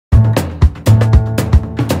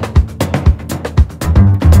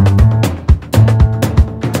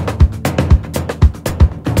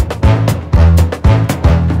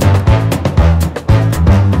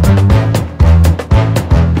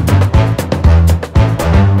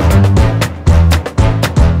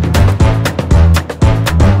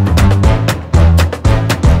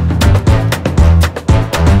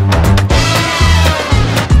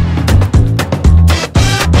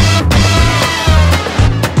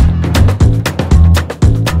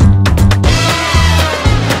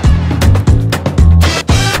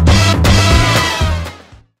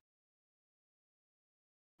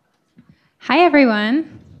Hi,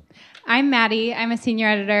 everyone. I'm Maddie. I'm a senior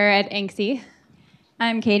editor at Anxy.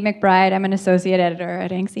 I'm Kate McBride. I'm an associate editor at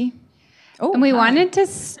Anxy. And we wanted to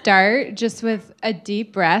start just with a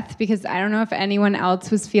deep breath because I don't know if anyone else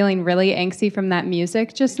was feeling really angsty from that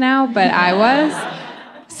music just now, but I was.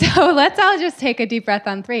 So let's all just take a deep breath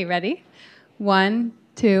on 3. Ready? 1,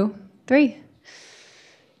 2, 3.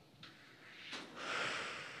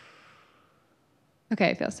 Okay,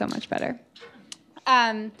 I feel so much better.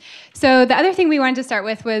 So the other thing we wanted to start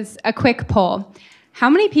with was a quick poll. How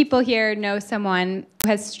many people here know someone who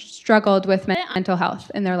has struggled with mental health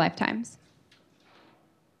in their lifetimes?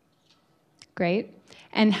 Great.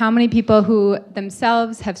 And how many people who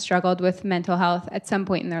themselves have struggled with mental health at some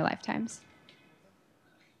point in their lifetimes?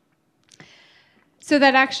 So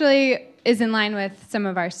that actually is in line with some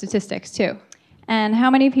of our statistics too. And how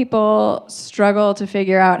many people struggle to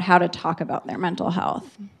figure out how to talk about their mental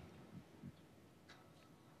health?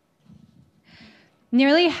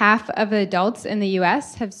 Nearly half of adults in the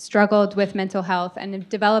US have struggled with mental health and have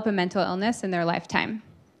developed a mental illness in their lifetime.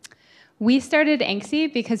 We started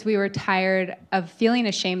Anxy because we were tired of feeling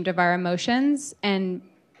ashamed of our emotions and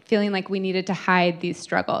feeling like we needed to hide these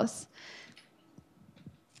struggles.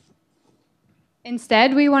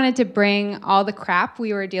 Instead, we wanted to bring all the crap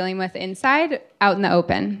we were dealing with inside out in the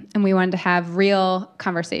open, and we wanted to have real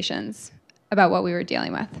conversations about what we were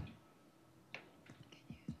dealing with.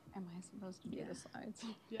 Am I supposed to do the slides?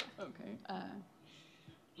 Yeah. Okay.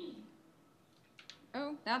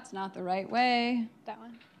 Oh, that's not the right way. That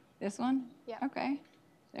one? This one? Yeah. Okay.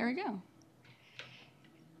 There we go.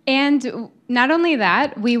 And not only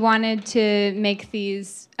that, we wanted to make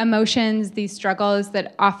these emotions, these struggles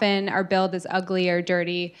that often are billed as ugly or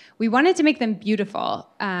dirty, we wanted to make them beautiful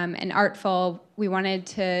and artful. We wanted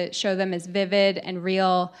to show them as vivid and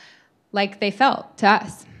real, like they felt to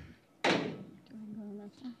us.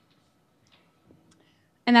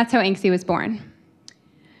 And that's how Anxy was born.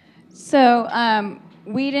 So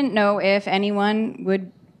we didn't know if anyone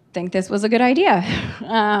would think this was a good idea.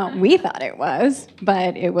 We thought it was,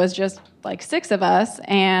 but it was just like 6 of us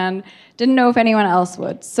and didn't know if anyone else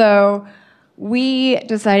would. So we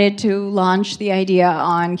decided to launch the idea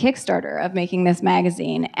on Kickstarter of making this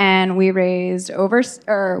magazine, and we raised almost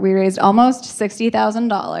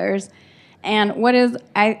 $60,000. And what is,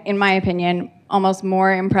 in my opinion, almost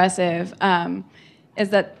more impressive is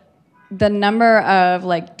that the number of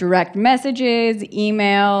like direct messages,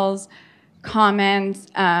 emails, comments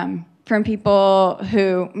from people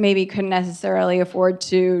who maybe couldn't necessarily afford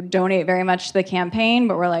to donate very much to the campaign,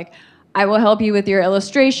 but were like, I will help you with your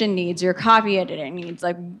illustration needs, your copy editing needs,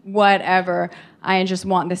 like whatever. I just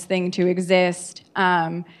want this thing to exist,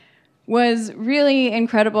 was really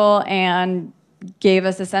incredible and gave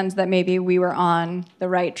us a sense that maybe we were on the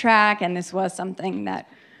right track and this was something that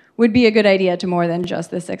would be a good idea to more than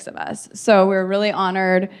just the 6 of us. So we're really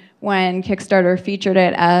honored when Kickstarter featured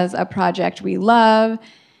it as a project we love.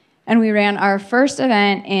 And we ran our first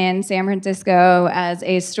event in San Francisco as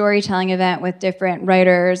a storytelling event with different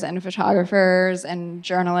writers and photographers and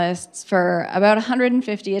journalists for about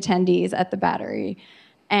 150 attendees at the Battery.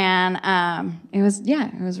 And it was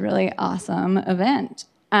a really awesome event.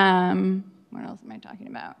 What else am I talking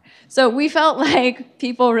about? So we felt like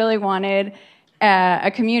people really wanted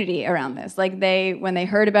a community around this. Like when they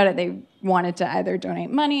heard about it, they wanted to either donate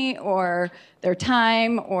money or their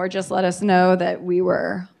time or just let us know that we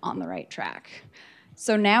were on the right track.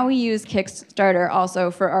 So now we use Kickstarter also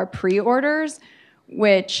for our pre-orders,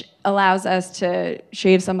 which allows us to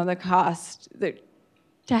shave some of the cost,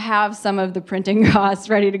 to have some of the printing costs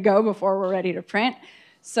ready to go before we're ready to print.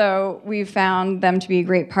 So we've found them to be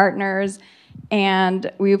great partners.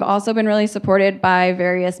 And we've also been really supported by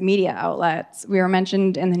various media outlets. We were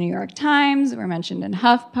mentioned in the New York Times, we were mentioned in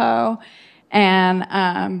HuffPo,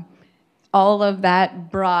 and all of that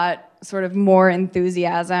brought sort of more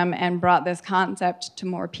enthusiasm and brought this concept to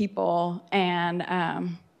more people and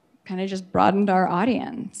kind of just broadened our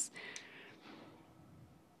audience.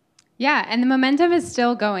 Yeah, and the momentum is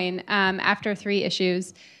still going after 3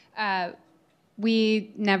 issues.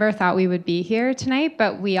 We never thought we would be here tonight,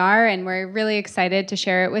 but we are, and we're really excited to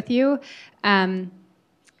share it with you. We're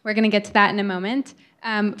going to get to that in a moment.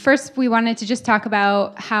 First, we wanted to just talk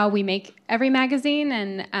about how we make every magazine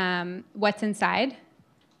and what's inside.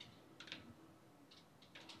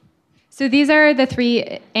 So these are the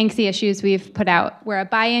 3 Anxy issues we've put out. We're a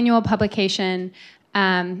biannual publication.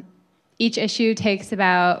 Each issue takes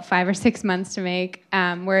about 5 or 6 months to make.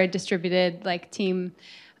 We're a distributed team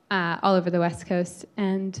all over the West Coast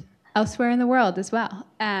and elsewhere in the world as well.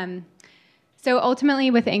 So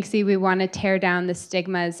ultimately with Anxy, we want to tear down the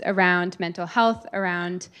stigmas around mental health,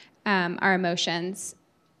 around our emotions.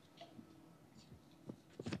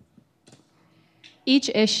 Each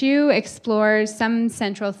issue explores some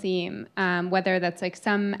central theme, whether that's like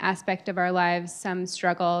some aspect of our lives, some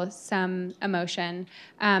struggle, some emotion.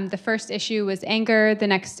 The first issue was anger. The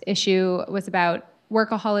next issue was about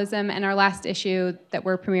workaholism. And our last issue that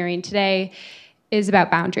we're premiering today is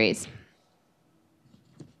about boundaries.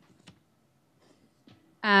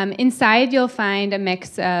 Inside, you'll find a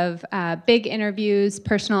mix of big interviews,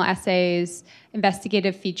 personal essays,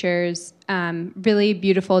 investigative features, really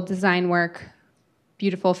beautiful design work,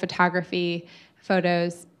 beautiful photography,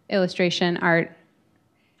 photos, illustration, art.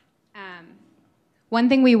 One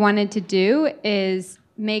thing we wanted to do is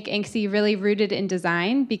make Anxy really rooted in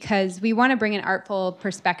design because we want to bring an artful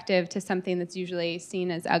perspective to something that's usually seen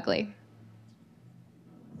as ugly.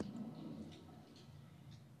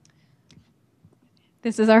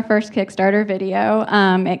 This is our first Kickstarter video.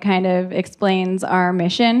 It kind of explains our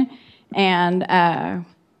mission and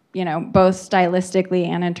both stylistically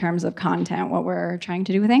and in terms of content, what we're trying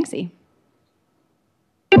to do with Anxy.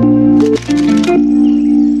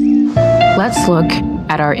 Let's look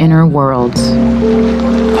at our inner worlds,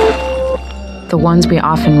 the ones we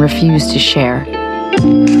often refuse to share,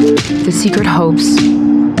 the secret hopes,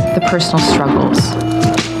 the personal struggles,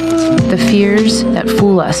 the fears that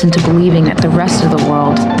fool us into believing that the rest of the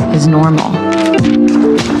world is normal.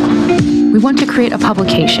 We want to create a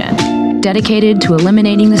publication dedicated to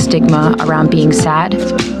eliminating the stigma around being sad,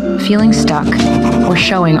 feeling stuck, or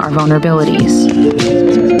showing our vulnerabilities.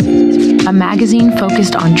 A magazine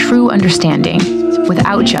focused on true understanding,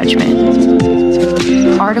 without judgment.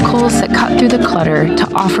 Articles that cut through the clutter to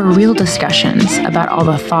offer real discussions about all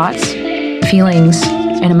the thoughts, feelings,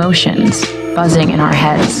 and emotions buzzing in our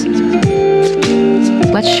heads.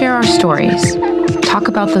 Let's share our stories, talk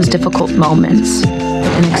about those difficult moments,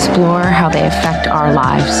 and explore how they affect our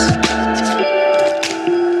lives.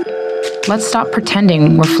 Let's stop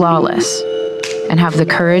pretending we're flawless and have the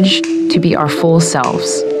courage to be our full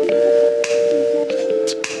selves.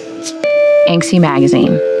 Anxy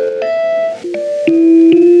Magazine.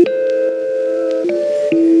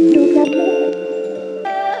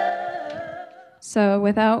 So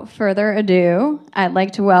without further ado, I'd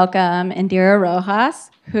like to welcome Indira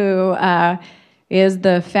Rojas, who is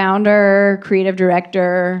the founder, creative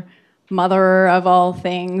director, mother of all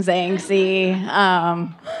things Anxy.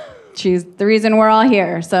 She's the reason we're all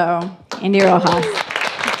here. So, Indira Rojas.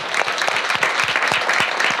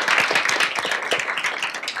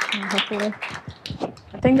 Hopefully.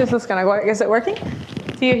 I think this is gonna work. Is it working?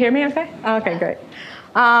 Do you hear me okay? Okay, great.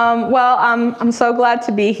 I'm so glad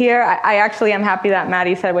to be here. I actually am happy that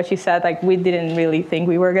Maddie said what she said. Like, we didn't really think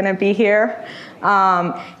we were gonna be here.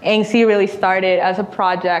 Anxy really started as a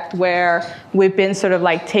project where we've been sort of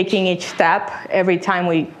like taking each step every time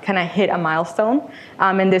we kind of hit a milestone.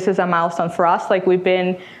 And this is a milestone for us. Like, we've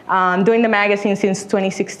been doing the magazine since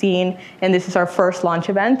 2016, and this is our first launch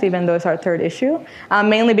event, even though it's our third issue,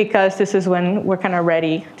 mainly because this is when we're kind of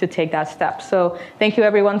ready to take that step. So thank you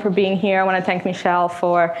everyone for being here. I want to thank Michelle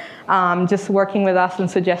for just working with us and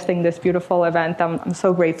suggesting this beautiful event. I'm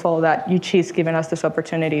so grateful that UCHI's given us this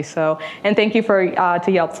opportunity. So, and thank you to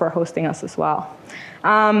Yelp for hosting us as well.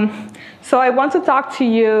 So I want to talk to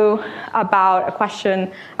you about a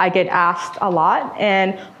question I get asked a lot,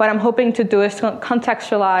 and what I'm hoping to do is to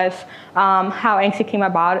contextualize how Anxy came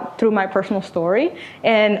about through my personal story,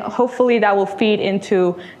 and hopefully that will feed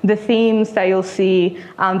into the themes that you'll see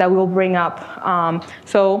that we'll bring up.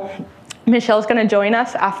 So Michelle's going to join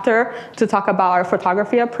us after to talk about our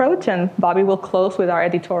photography approach, and Bobby will close with our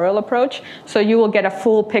editorial approach. So you will get a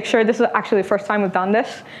full picture. This is actually the first time we've done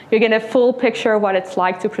this. You get a full picture of what it's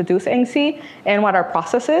like to produce Anxy and what our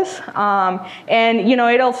process is. And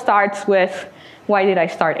it all starts with, why did I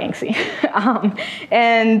start Anxy?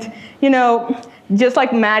 And just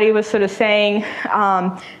like Maddie was sort of saying,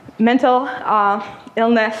 mental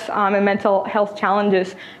illness and mental health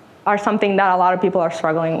challenges are something that a lot of people are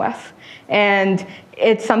struggling with. And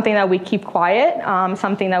it's something that we keep quiet,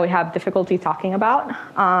 something that we have difficulty talking about.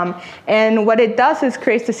 And what it does is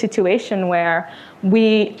creates a situation where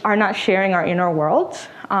we are not sharing our inner worlds,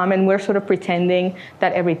 and we're sort of pretending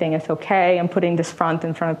that everything is okay and putting this front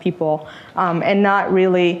in front of people, and not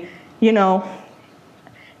really,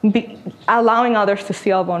 allowing others to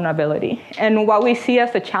see our vulnerability. And what we see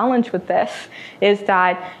as the challenge with this is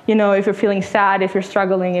that, if you're feeling sad, if you're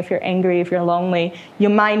struggling, if you're angry, if you're lonely, you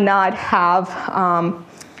might not have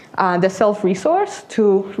the self-resource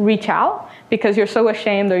to reach out because you're so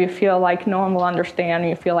ashamed or you feel like no one will understand or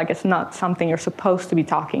you feel like it's not something you're supposed to be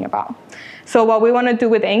talking about. So what we want to do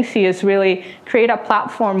with Anxy is really create a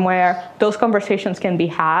platform where those conversations can be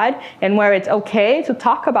had and where it's okay to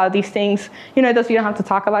talk about these things. You don't have to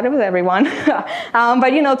talk about it with everyone,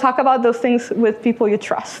 but talk about those things with people you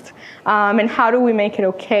trust. And how do we make it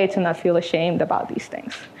okay to not feel ashamed about these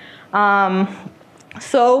things? And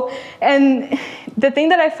the thing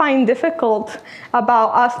that I find difficult about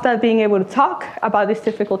us not being able to talk about these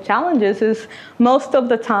difficult challenges is most of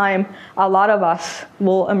the time, a lot of us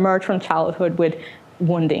will emerge from childhood with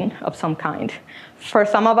wounding of some kind. For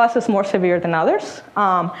some of us, it's more severe than others.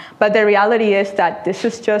 But the reality is that this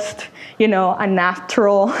is just, a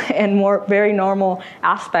natural and very normal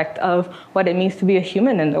aspect of what it means to be a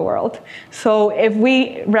human in the world. So if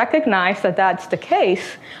we recognize that that's the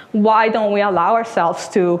case, why don't we allow ourselves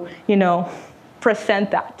to, present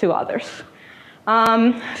that to others?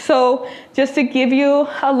 So just to give you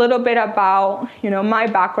a little bit about, my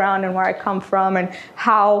background and where I come from and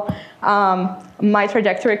how my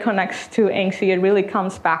trajectory connects to Anxy, it really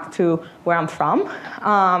comes back to where I'm from.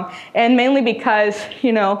 And mainly because,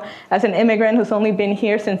 as an immigrant who's only been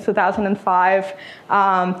here since 2005,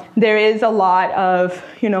 there is a lot of,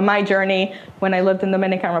 my journey when I lived in the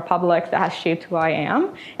Dominican Republic that has shaped who I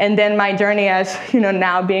am. And then my journey as,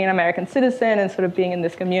 now being an American citizen and sort of being in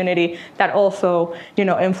this community that also,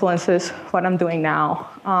 influences what I'm doing now.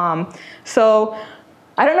 So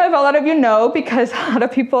I don't know if a lot of you know, because a lot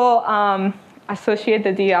of people associate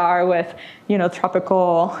the DR with,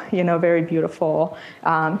 tropical, very beautiful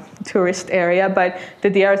tourist area. But the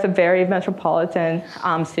DR is a very metropolitan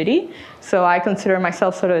city. So I consider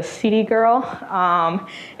myself sort of a city girl.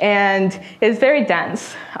 And it's very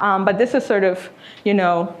dense. But this is sort of,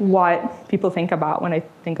 what people think about when I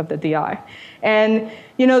think of the DR. And,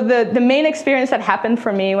 the main experience that happened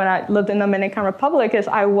for me when I lived in the Dominican Republic is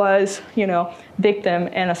I was, victim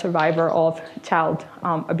and a survivor of child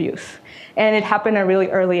abuse. And it happened at a really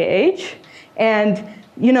early age. And,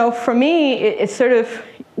 for me, it's sort of,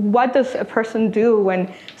 what does a person do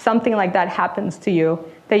when something like that happens to you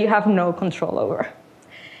that you have no control over?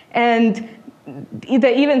 And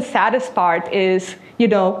the even saddest part is,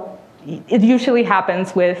 it usually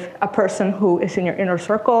happens with a person who is in your inner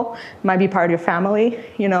circle, might be part of your family,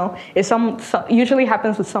 it usually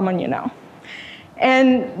happens with someone you know.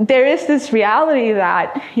 And there is this reality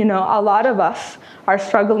that, a lot of us are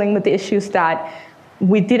struggling with the issues that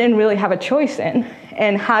we didn't really have a choice in.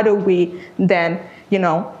 And how do we then,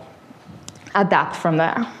 adapt from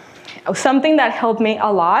there? Something that helped me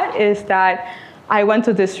a lot is that I went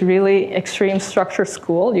to this really extreme structure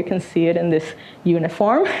school. You can see it in this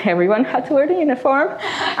uniform. Everyone had to wear the uniform.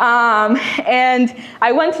 And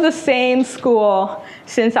I went to the same school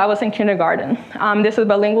since I was in kindergarten. This is a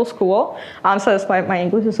bilingual school, so that's why my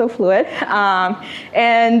English is so fluid.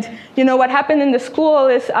 And what happened in the school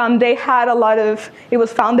is they had it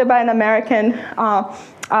was founded by an American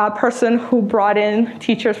person who brought in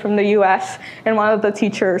teachers from the US, and one of the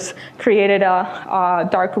teachers created a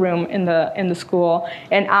dark room in the school,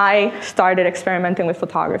 and I started experimenting with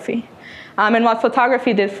photography. And what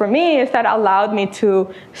photography did for me is that allowed me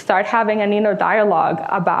to start having an inner dialogue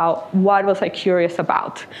about what was I curious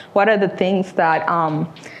about. What are the things that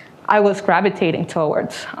I was gravitating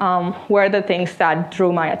towards? Were the things that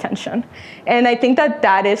drew my attention? And I think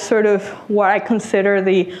that is sort of what I consider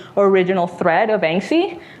the original thread of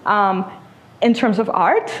Anxy. In terms of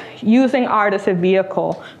art, using art as a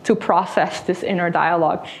vehicle to process this inner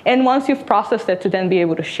dialogue. And once you've processed it, to then be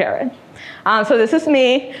able to share it. So this is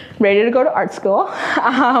me ready to go to art school.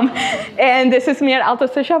 And this is me at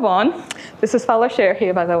Altos de Chavon. This is fellow Cher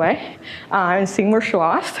here, by the way, and Seymour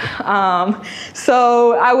Schwast.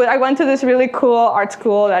 So I went to this really cool art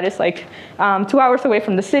school that is like 2 hours away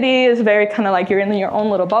from the city. It's very kind of like you're in your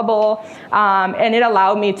own little bubble. And it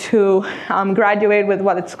allowed me to graduate with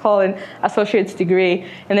what it's called an associate's degree.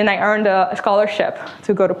 And then I earned a scholarship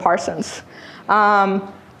to go to Parsons.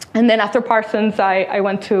 And then after Parsons, I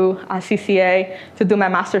went to CCA to do my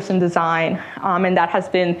master's in design. And that has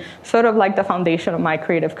been sort of like the foundation of my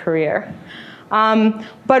creative career.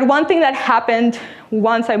 But one thing that happened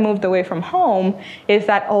once I moved away from home is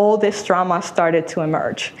that all this drama started to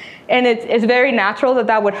emerge. And it's very natural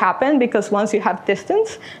that would happen, because once you have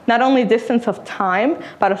distance, not only distance of time,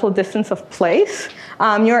 but also distance of place,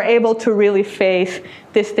 you're able to really face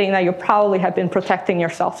this thing that you probably have been protecting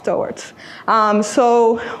yourself towards.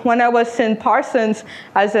 So when I was in Parsons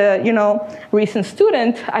as a recent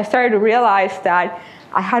student, I started to realize that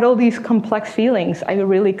I had all these complex feelings I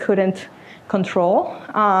really couldn't control,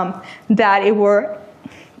 that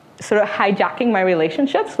sort of hijacking my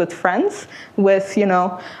relationships with friends, with,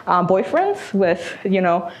 boyfriends, with,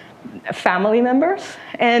 family members.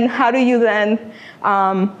 And how do you then,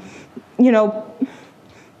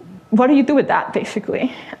 what do you do with that,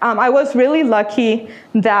 basically? I was really lucky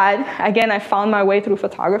that, again, I found my way through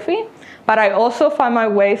photography, but I also found my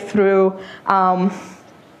way through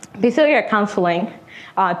basically a counseling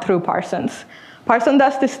through Parsons. Parsons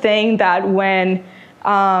does this thing that when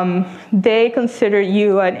they consider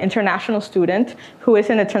you an international student who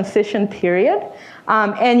is in a transition period,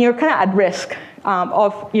 and you're kind of at risk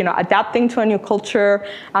of adapting to a new culture,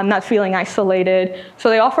 not feeling isolated. So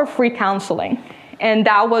they offer free counseling. And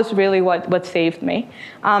that was really what saved me.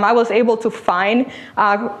 I was able to find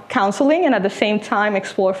counseling and at the same time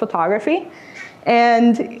explore photography.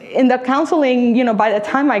 And in the counseling, by the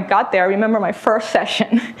time I got there, I remember my first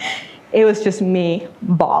session, it was just me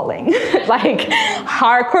bawling, like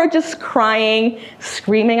hardcore, just crying,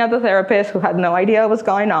 screaming at the therapist who had no idea what was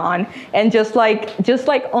going on, and just like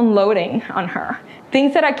unloading on her.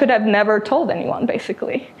 Things that I could have never told anyone,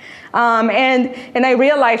 basically. And I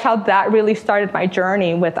realized how that really started my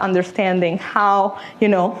journey with understanding how,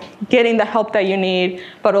 getting the help that you need,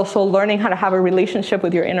 but also learning how to have a relationship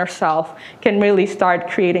with your inner self can really start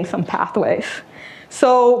creating some pathways.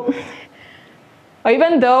 So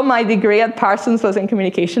even though my degree at Parsons was in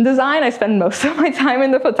communication design, I spent most of my time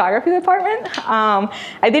in the photography department.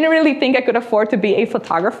 I didn't really think I could afford to be a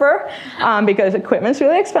photographer because equipment's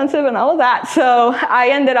really expensive and all of that. So I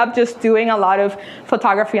ended up just doing a lot of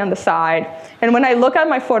photography on the side. And when I look at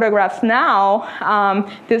my photographs now,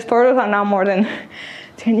 these photos are now more than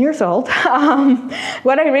 10 years old.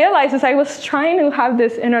 What I realized is I was trying to have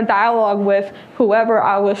this inner dialogue with whoever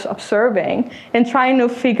I was observing and trying to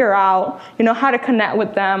figure out, how to connect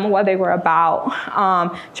with them, what they were about,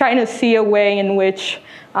 trying to see a way in which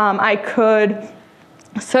I could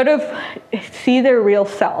sort of see their real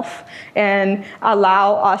self and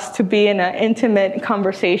allow us to be in an intimate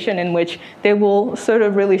conversation in which they will sort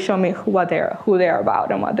of really show me who they're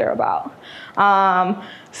about and what they're about.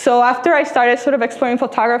 So after I started sort of exploring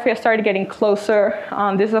photography, I started getting closer.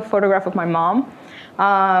 This is a photograph of my mom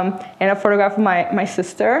and a photograph of my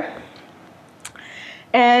sister.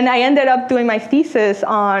 And I ended up doing my thesis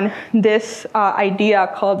on this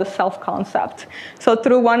idea called the self-concept. So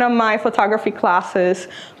through one of my photography classes,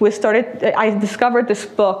 I discovered this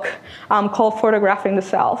book called Photographing the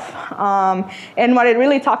Self. And what it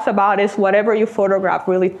really talks about is whatever you photograph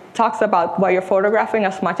really talks about what you're photographing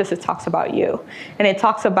as much as it talks about you. And it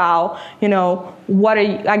talks about, what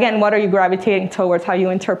are you gravitating towards, how you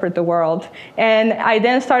interpret the world. And I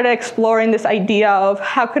then started exploring this idea of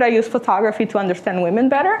how could I use photography to understand women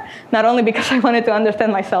better, not only because I wanted to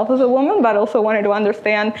understand myself as a woman, but also wanted to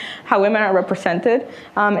understand how women are represented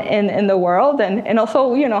in the world, and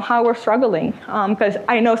also how we're struggling, because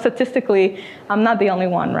I know statistically I'm not the only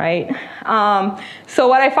one, right? So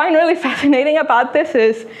what I find really fascinating about this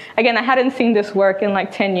is, again, I hadn't seen this work in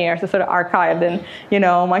like 10 years. It's sort of archived in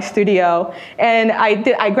my studio, and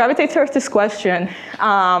I gravitated towards this question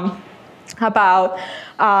about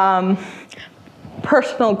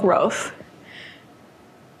personal growth.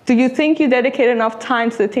 Do you think you dedicate enough time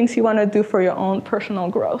to the things you want to do for your own personal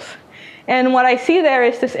growth? And what I see there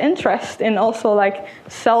is this interest in also like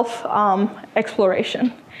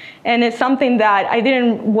self-exploration. And it's something that I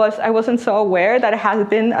wasn't so aware that it has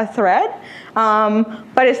been a thread,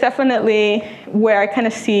 but it's definitely where I kind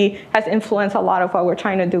of see has influenced a lot of what we're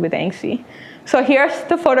trying to do with Anxy. So here's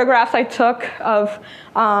the photographs I took of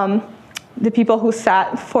the people who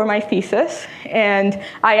sat for my thesis, and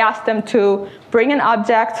I asked them to bring an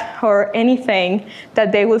object or anything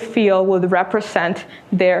that they would feel would represent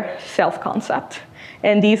their self-concept.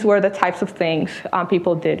 And these were the types of things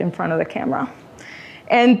people did in front of the camera.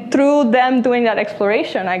 And through them doing that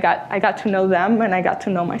exploration, I got to know them and I got to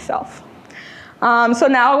know myself. So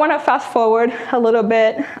now I want to fast forward a little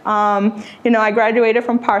bit. I graduated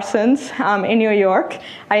from Parsons in New York.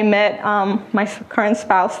 I met my current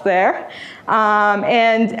spouse there.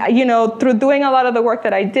 And through doing a lot of the work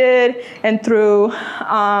that I did and through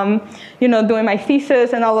doing my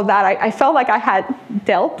thesis and all of that, I felt like I had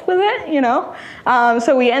dealt with it,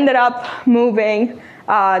 So we ended up moving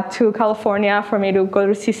to California for me to go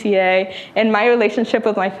to CCA, and my relationship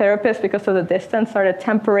with my therapist, because of the distance, started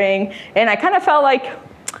tempering, and I kind of felt like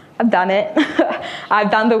I've done it.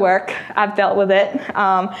 I've done the work. I've dealt with it,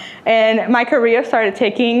 and my career started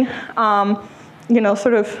taking,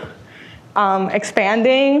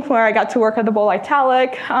 expanding, where I got to work at the Bold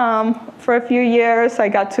Italic for a few years. I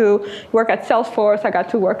got to work at Salesforce. I got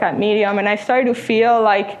to work at Medium, and I started to feel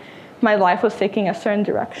like my life was taking a certain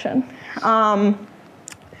direction.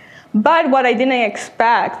 But what I didn't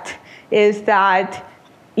expect is that,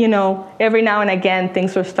 every now and again,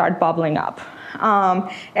 things will start bubbling up.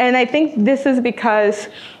 And I think this is because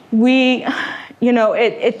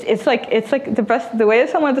it's like the way that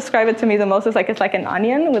someone described it to me the most is like it's like an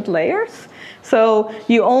onion with layers. So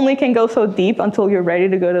you only can go so deep until you're ready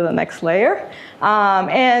to go to the next layer.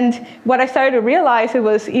 And what I started to realize, it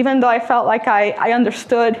was, even though I felt like I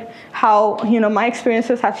understood how my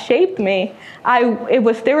experiences have shaped me,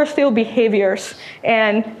 there were still behaviors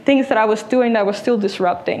and things that I was doing that were still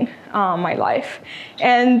disrupting my life.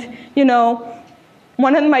 And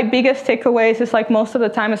one of my biggest takeaways is, like, most of the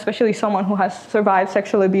time, especially someone who has survived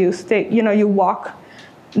sexual abuse, you walk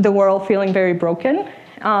the world feeling very broken,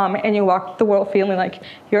 and you walk the world feeling like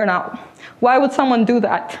you're not. Why would someone do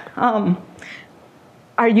that?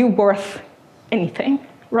 Are you worth anything,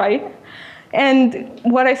 right? And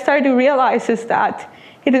what I started to realize is that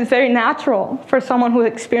it is very natural for someone who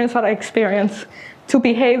experienced what I experienced to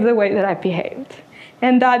behave the way that I behaved,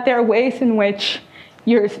 and that there are ways in which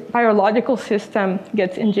your biological system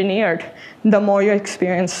gets engineered the more you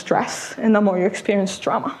experience stress and the more you experience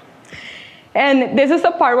trauma. And this is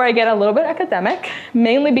the part where I get a little bit academic,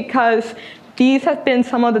 mainly because these have been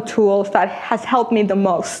some of the tools that has helped me the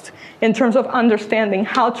most in terms of understanding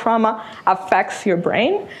how trauma affects your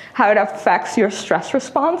brain, how it affects your stress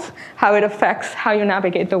response, how it affects how you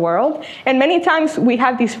navigate the world. And many times we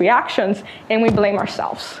have these reactions and we blame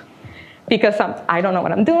ourselves. Because I don't know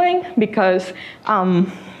what I'm doing, because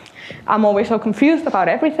I'm always so confused about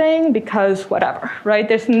everything, because whatever, right?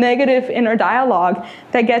 There's negative inner dialogue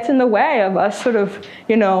that gets in the way of us sort of,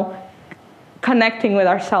 connecting with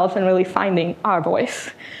ourselves and really finding our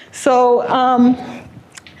voice. So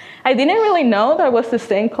I didn't really know there was this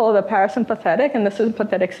thing called the parasympathetic and the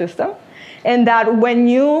sympathetic system, and that when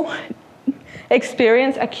you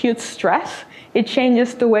experience acute stress, it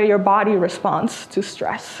changes the way your body responds to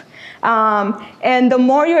stress. And the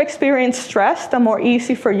more you experience stress, the more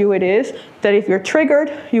easy for you it is that if you're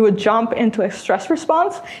triggered, you would jump into a stress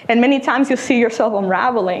response. And many times you see yourself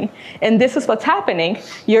unraveling. And this is what's happening.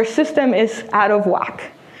 Your system is out of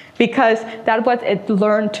whack, because that's what it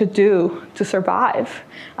learned to do to survive.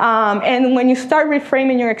 And when you start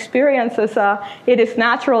reframing your experiences, it is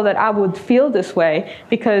natural that I would feel this way,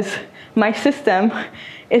 because my system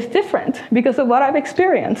is different because of what I've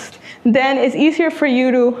experienced. Then it's easier for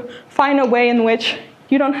you to find a way in which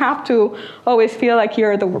you don't have to always feel like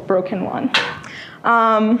you're the broken one.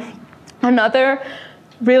 Another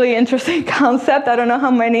really interesting concept, I don't know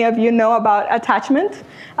how many of you know about attachment,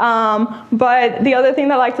 but the other thing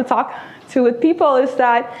that I like to talk to with people is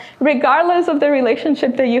that regardless of the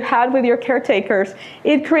relationship that you had with your caretakers,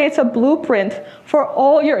 it creates a blueprint for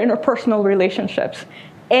all your interpersonal relationships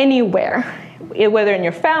anywhere. Whether in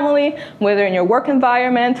your family, whether in your work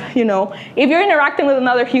environment, if you're interacting with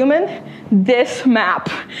another human, this map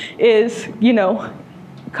is,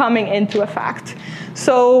 coming into effect.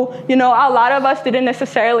 So, a lot of us didn't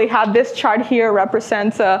necessarily have this chart here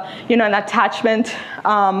represents an attachment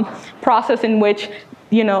process in which,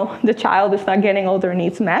 the child is not getting all their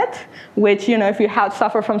needs met, which, if you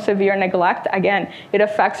suffer from severe neglect, again, it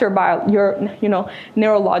affects your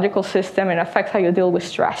neurological system, and affects how you deal with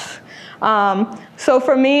stress. So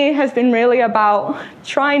for me, it has been really about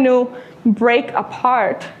trying to break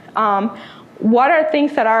apart what are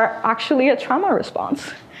things that are actually a trauma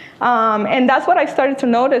response. And that's what I started to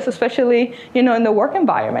notice, especially in the work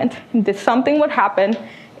environment. That something would happen,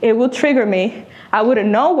 it would trigger me. I wouldn't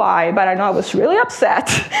know why, but I know I was really upset.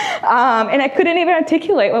 And I couldn't even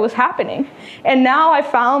articulate what was happening. And now I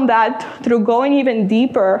found that through going even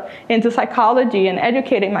deeper into psychology and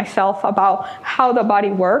educating myself about how the body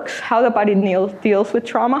works, how the body deals with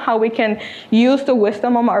trauma, how we can use the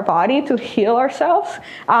wisdom of our body to heal ourselves,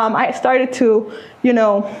 I started to,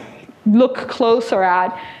 look closer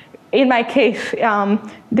at, in my case,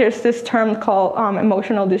 there's this term called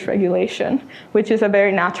emotional dysregulation, which is a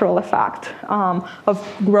very natural effect of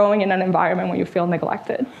growing in an environment where you feel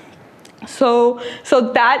neglected. So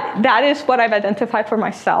that is what I've identified for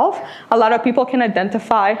myself. A lot of people can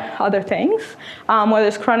identify other things, whether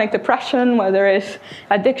it's chronic depression, whether it's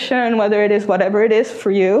addiction, whether it is whatever it is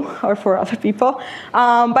for you or for other people.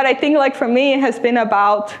 But I think, like, for me, it has been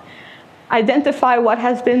about identify what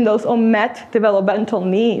has been those unmet developmental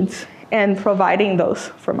needs and providing those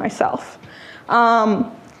for myself.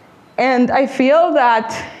 And I feel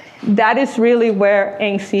that that is really where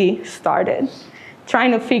Anxy started.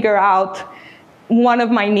 Trying to figure out, one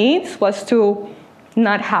of my needs was to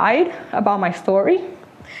not hide about my story,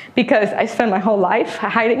 because I spent my whole life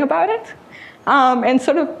hiding about it, and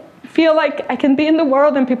sort of feel like I can be in the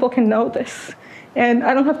world and people can know this. and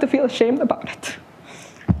I don't have to feel ashamed about it.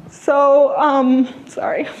 So,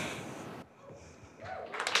 sorry.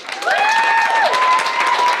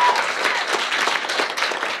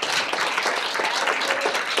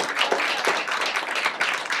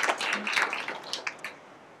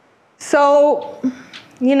 So,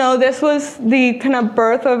 this was the kind of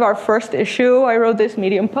birth of our first issue. I wrote this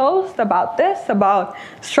Medium post about this, about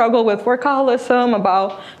struggle with workaholism,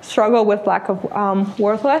 about struggle with lack of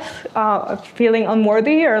worthless, feeling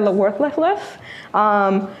unworthy or worthless,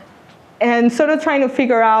 and sort of trying to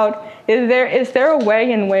figure out, is there a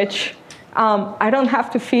way in which I don't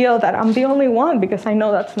have to feel that I'm the only one, because I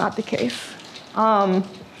know that's not the case.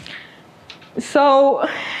 So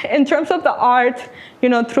in terms of the art,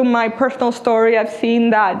 through my personal story, I've seen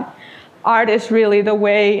that art is really the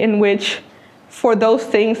way in which, for those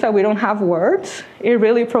things that we don't have words, it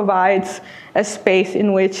really provides a space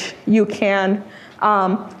in which you can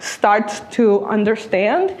start to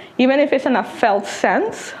understand, even if it's in a felt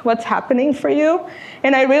sense, what's happening for you.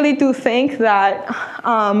 And I really do think that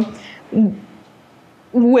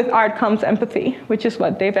with art comes empathy, which is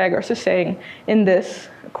what Dave Eggers is saying in this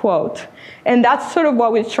quote. And that's sort of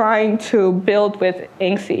what we're trying to build with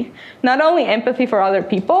Anxy. Not only empathy for other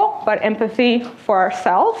people, but empathy for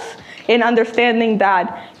ourselves, in understanding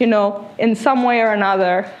that, in some way or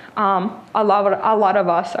another, a lot of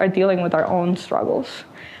us are dealing with our own struggles.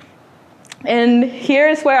 And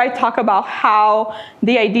here's where I talk about how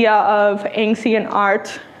the idea of Anxy and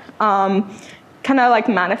art kind of like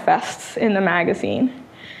manifests in the magazine.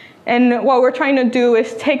 And what we're trying to do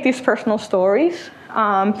is take these personal stories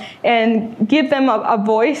and give them a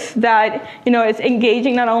voice that is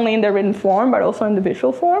engaging not only in the written form but also in the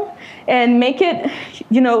visual form, and make it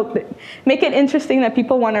interesting that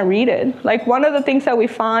people want to read it. Like, one of the things that we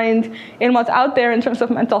find in what's out there in terms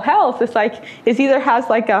of mental health is like it either has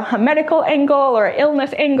like a medical angle or an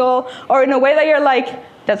illness angle, or in a way that you're like,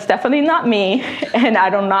 that's definitely not me, and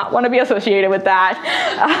I do not want to be associated with that.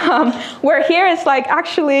 Where here it's like,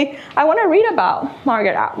 actually, I want to read about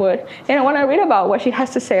Margaret Atwood, and I want to read about what she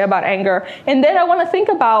has to say about anger, and then I want to think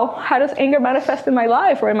about, how does anger manifest in my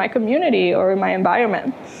life or in my community or in my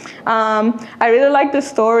environment? I really like this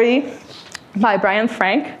story by Brian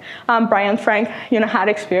Frank. Brian Frank, had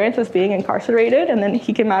experience as being incarcerated, and then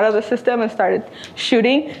he came out of the system and started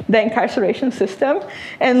shooting the incarceration system,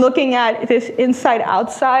 and looking at this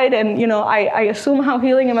inside-outside, and I assume how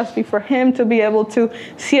healing it must be for him to be able to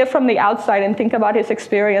see it from the outside and think about his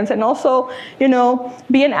experience, and also,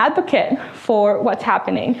 be an advocate for what's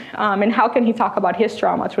happening, and how can he talk about his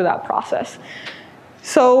trauma through that process.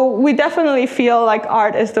 So we definitely feel like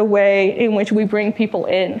art is the way in which we bring people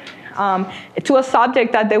in to a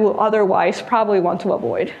subject that they will otherwise probably want to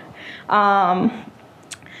avoid.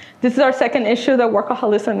 This is our second issue, the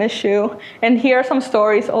workaholism issue. And here are some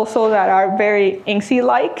stories also that are very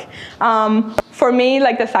Anxy-like. For me,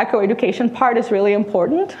 like, the psychoeducation part is really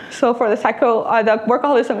important. So for the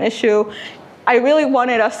workaholism issue, I really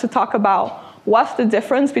wanted us to talk about what's the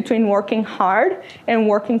difference between working hard and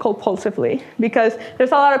working compulsively? Because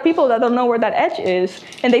there's a lot of people that don't know where that edge is,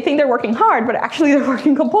 and they think they're working hard, but actually they're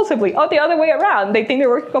working compulsively. Or the other way around. They think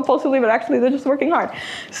they're working compulsively, but actually they're just working hard.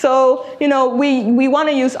 So, we want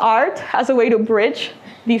to use art as a way to bridge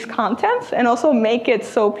these contents and also make it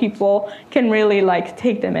so people can really,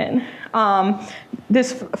 take them in.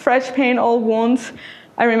 This Fresh Pain, Old Wounds,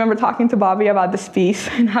 I remember talking to Bobby about this piece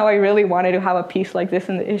and how I really wanted to have a piece like this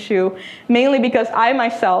in the issue, mainly because I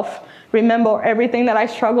myself remember everything that I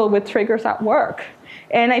struggled with triggers at work.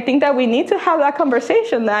 And I think that we need to have that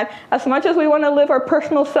conversation, that as much as we want to live our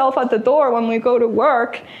personal self at the door when we go to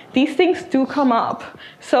work, these things do come up.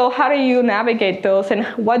 So how do you navigate those, and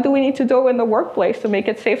what do we need to do in the workplace to make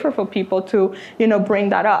it safer for people to, bring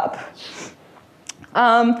that up?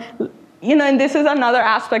 And this is another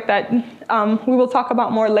aspect that we will talk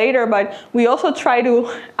about more later, but we also try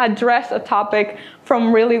to address a topic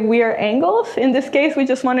from really weird angles. In this case, we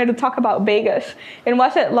just wanted to talk about Vegas. And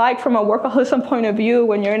what's it like from a workaholism point of view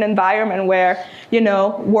when you're in an environment where,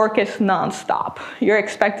 work is nonstop. You're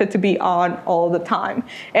expected to be on all the time.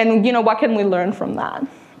 And, what can we learn from that?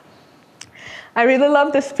 I really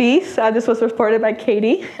love this piece. This was reported by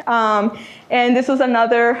Katie. And this was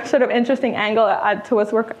another sort of interesting angle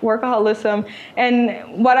towards workaholism.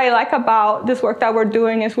 And what I like about this work that we're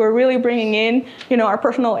doing is we're really bringing in, our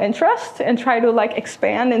personal interests and try to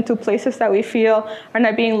expand into places that we feel are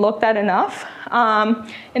not being looked at enough. And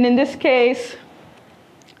in this case,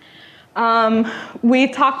 we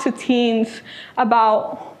talked to teens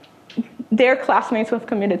about their classmates who have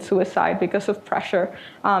committed suicide because of pressure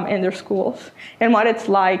in their schools, and what it's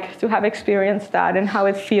like to have experienced that, and how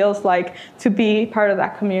it feels like to be part of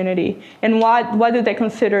that community, and what do they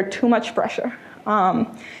consider too much pressure. And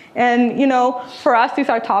for us, these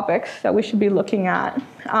are topics that we should be looking at.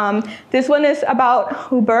 This one is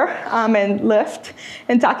about Uber and Lyft,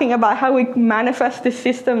 and talking about how we manifest the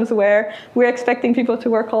systems where we're expecting people to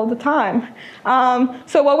work all the time.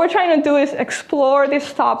 So what we're trying to do is explore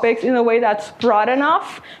these topics in a way that's broad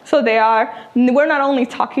enough, so we're not only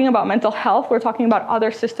talking about mental health, we're talking about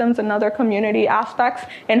other systems and other community aspects,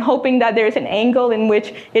 and hoping that there's an angle in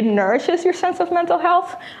which it nourishes your sense of mental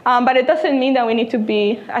health. But it doesn't mean that we need to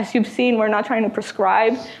be, as you've seen, we're not trying to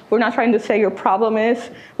prescribe. We're not trying to say your problem is.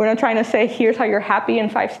 We're not trying to say, here's how you're happy in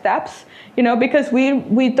 5 steps. Because we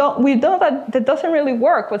know that doesn't really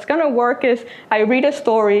work. What's going to work is I read a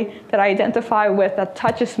story that I identify with, that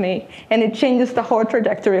touches me, and it changes the whole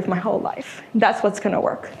trajectory of my whole life. That's what's going to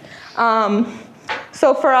work.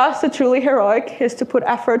 So for us, the truly heroic is to put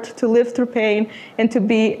effort, to live through pain, and to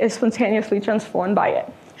be spontaneously transformed by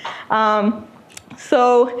it.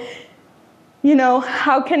 So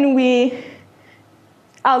how can we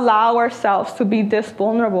allow ourselves to be this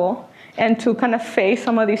vulnerable and to kind of face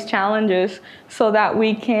some of these challenges so that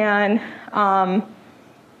we can,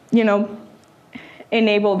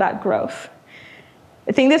 enable that growth?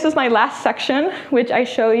 I think this is my last section, which I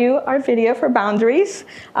show you our video for boundaries.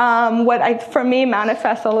 For me,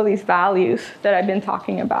 manifests all of these values that I've been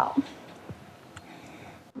talking about.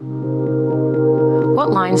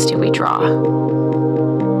 What lines do we draw?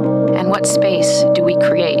 And what space do we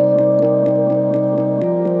create?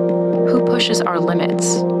 Who pushes our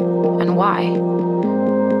limits, and why?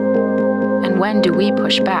 And when do we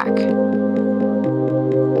push back?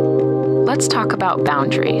 Let's talk about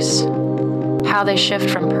boundaries, how they shift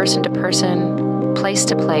from person to person, place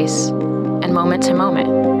to place, and moment to moment.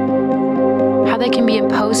 How they can be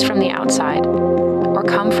imposed from the outside or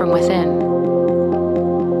come from within.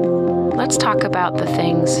 Let's talk about the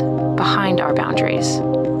things behind our boundaries,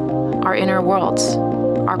 our inner worlds,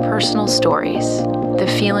 our personal stories, the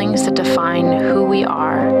feelings that define who we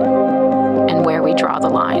are and where we draw the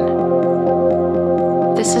line.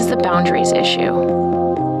 This is the boundaries issue.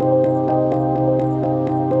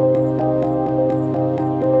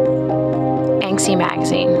 Anxy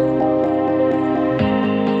magazine.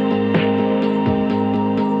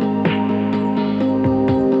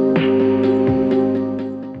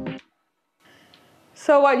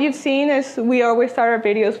 So what you've seen is we always start our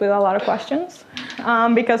videos with a lot of questions,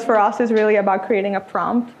 because for us it's really about creating a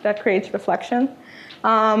prompt that creates reflection.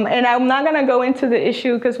 And I'm not going to go into the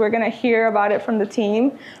issue because we're going to hear about it from the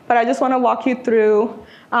team, but I just want to walk you through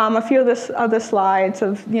a few of the slides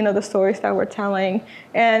of the stories that we're telling.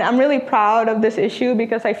 And I'm really proud of this issue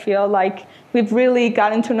because I feel like we've really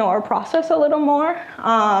gotten to know our process a little more,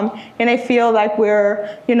 and I feel like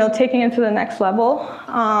we're taking it to the next level.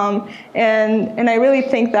 And I really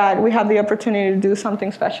think that we have the opportunity to do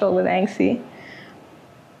something special with Anxy.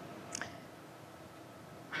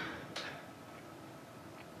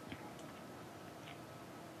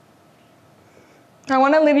 I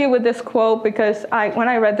want to leave you with this quote because when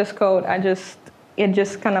I read this quote, it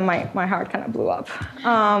just kind of, my heart kind of blew up.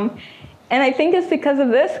 And I think it's because of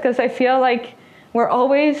this, because I feel like we're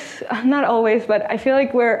always, not always, but I feel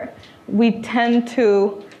like we tend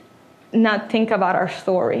to not think about our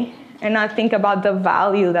story and not think about the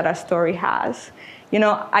value that our story has.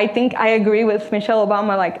 I think I agree with Michelle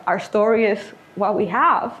Obama, like our story is what we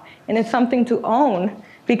have, and it's something to own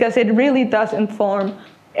because it really does inform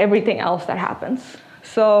everything else that happens.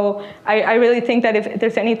 So I really think that if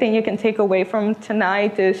there's anything you can take away from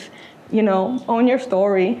tonight is, own your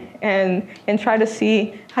story and try to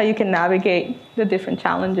see how you can navigate the different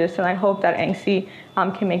challenges. And I hope that Anxy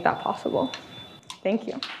can make that possible. Thank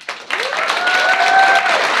you.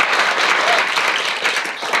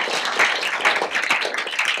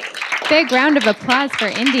 Big round of applause for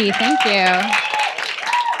Indy. Thank you.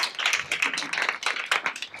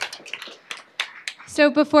 So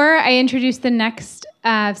before I introduce the next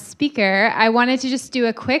speaker, I wanted to just do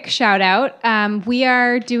a quick shout out. We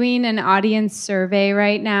are doing an audience survey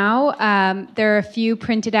right now. There are a few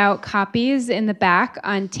printed out copies in the back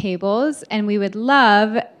on tables, and we would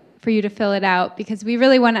love for you to fill it out because we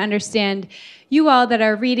really want to understand you all that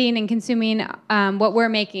are reading and consuming what we're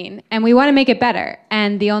making, and we want to make it better.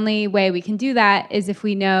 And the only way we can do that is if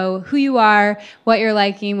we know who you are, what you're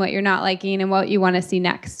liking, what you're not liking, and what you want to see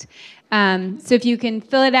next. So if you can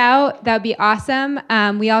fill it out, that would be awesome.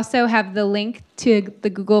 We also have the link to the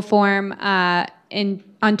Google form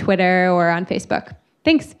on Twitter or on Facebook.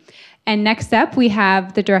 Thanks. And next up, we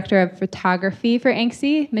have the Director of Photography for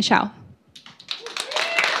Anxy, Michelle.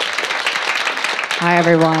 Hi,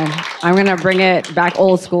 everyone. I'm going to bring it back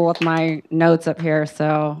old school with my notes up here,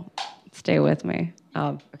 so stay with me.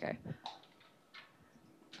 Okay.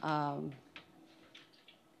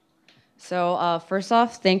 So first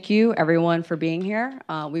off, thank you, everyone, for being here.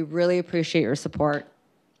 We really appreciate your support.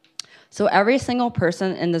 So every single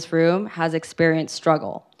person in this room has experienced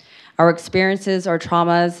struggle. Our experiences, our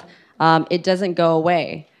traumas, it doesn't go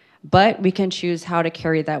away, but we can choose how to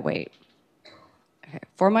carry that weight. Okay.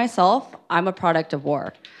 For myself, I'm a product of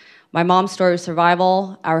war. My mom's story of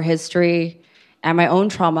survival, our history, and my own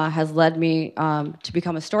trauma has led me to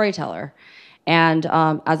become a storyteller and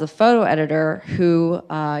as a photo editor who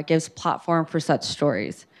gives platform for such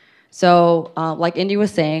stories. So like Indy was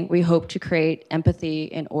saying, we hope to create empathy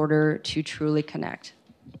in order to truly connect.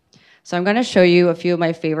 So I'm going to show you a few of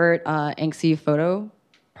my favorite Anxy photo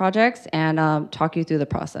projects and talk you through the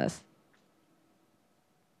process.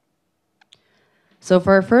 So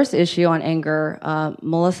for our first issue on anger,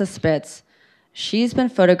 Melissa Spitz, she's been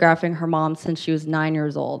photographing her mom since she was 9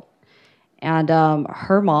 years old. And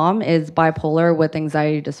her mom is bipolar with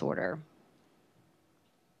anxiety disorder.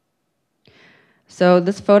 So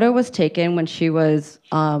this photo was taken when she was,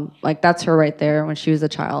 like that's her right there, when she was a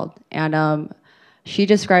child. And she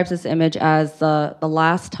describes this image as the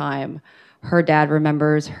last time her dad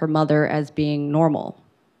remembers her mother as being normal.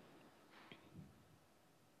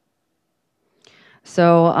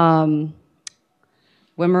 So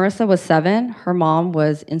when Marissa was 7, her mom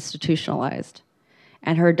was institutionalized,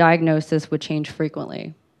 and her diagnosis would change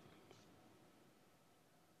frequently.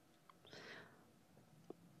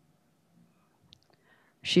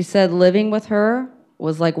 She said living with her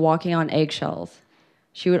was like walking on eggshells.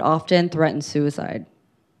 She would often threaten suicide.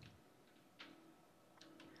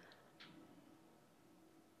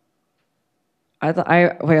 Wait,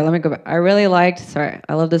 let me go back. I really liked, sorry,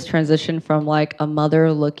 I love this transition from like a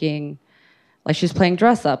mother looking like she's playing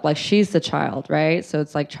dress up, like she's the child, right? So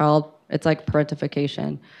it's like it's like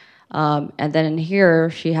parentification. And then in here,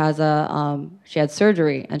 she had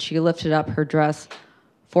surgery and she lifted up her dress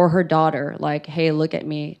for her daughter, like, hey, look at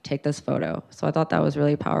me, take this photo. So I thought that was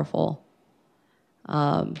really powerful.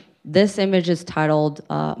 This image is titled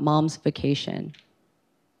Mom's Vacation.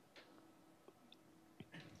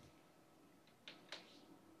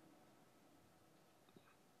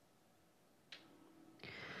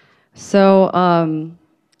 So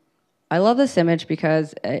I love this image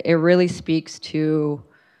because it really speaks to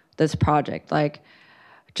this project. Like,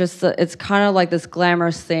 it's kind of like this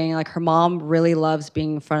glamorous thing. Like her mom really loves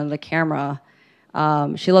being in front of the camera.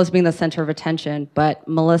 She loves being the center of attention, but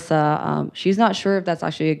Melissa, she's not sure if that's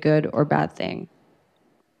actually a good or bad thing.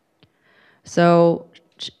 So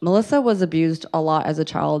Melissa was abused a lot as a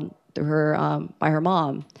child through her, by her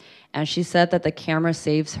mom, and she said that the camera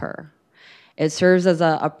saves her. It serves as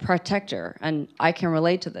a protector, and I can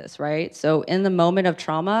relate to this, right? So in the moment of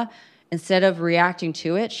trauma, instead of reacting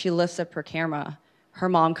to it, she lifts up her camera. Her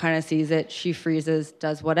mom kind of sees it, she freezes,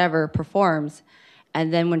 does whatever, performs,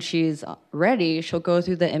 and then when she's ready, she'll go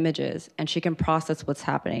through the images, and she can process what's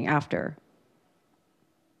happening after.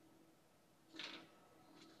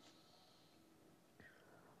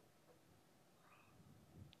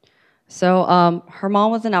 So her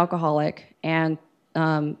mom was an alcoholic, and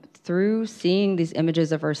through seeing these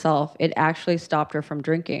images of herself, it actually stopped her from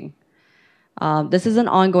drinking. This is an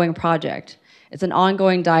ongoing project. It's an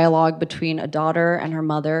ongoing dialogue between a daughter and her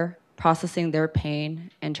mother, processing their pain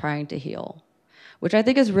and trying to heal, which I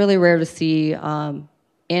think is really rare to see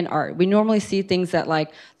in art. We normally see things that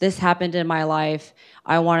like, this happened in my life,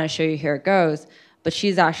 I want to show you, here it goes. But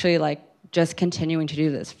she's actually like just continuing to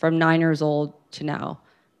do this from 9 years old to now.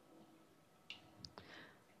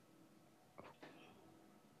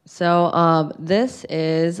 So this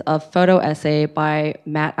is a photo essay by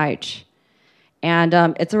Matt Eich. And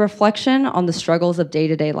it's a reflection on the struggles of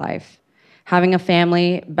day-to-day life. Having a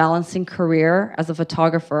family, balancing career as a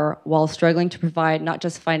photographer while struggling to provide not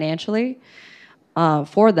just financially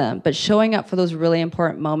for them, but showing up for those really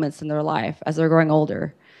important moments in their life as they're growing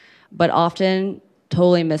older, but often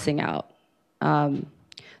totally missing out.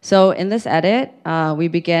 So in this edit, we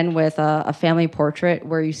begin with a family portrait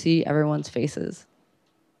where you see everyone's faces.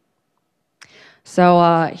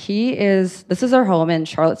 So this is our home in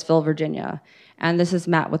Charlottesville, Virginia, and this is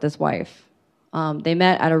Matt with his wife. They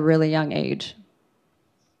met at a really young age.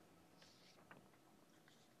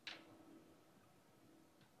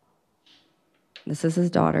 This is his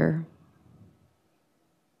daughter.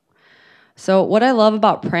 So what I love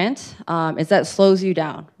about print is that it slows you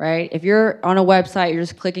down, right? If you're on a website, you're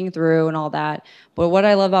just clicking through and all that. But what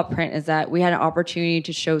I love about print is that we had an opportunity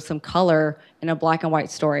to show some color in a black and white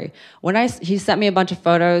story. He sent me a bunch of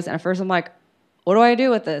photos, and at first I'm like, what do I do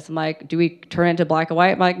with this? I'm like, do we turn it into black and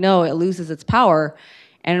white? I'm like, no, it loses its power.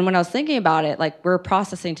 And when I was thinking about it, like, we're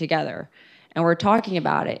processing together and we're talking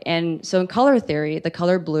about it. And so in color theory, the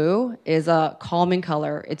color blue is a calming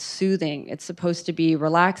color. It's soothing. It's supposed to be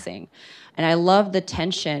relaxing. And I love the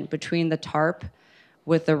tension between the tarp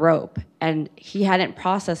with the rope. And he hadn't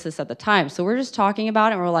processed this at the time. So we're just talking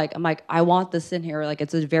about it, and I'm like, I want this in here. Like,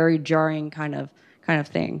 it's a very jarring kind of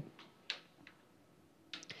thing.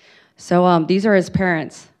 So these are his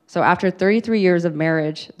parents. So after 33 years of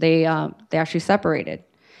marriage, they actually separated.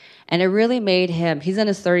 And it really made him, he's in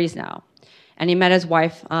his 30s now, and he met his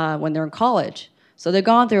wife when they're in college. So they've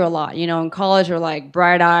gone through a lot. You know, in college, you're like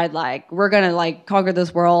bright-eyed, like, we're gonna like conquer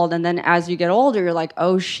this world. And then as you get older, you're like,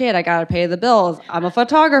 oh shit, I gotta pay the bills. I'm a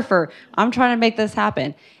photographer. I'm trying to make this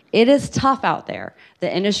happen. It is tough out there.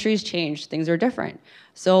 The industry's changed. Things are different.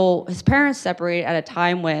 So his parents separated at a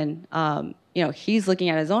time when, you know, he's looking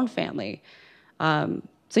at his own family. So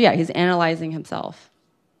yeah, he's analyzing himself.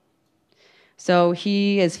 So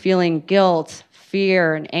he is feeling guilt,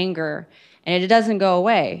 fear, and anger, and it doesn't go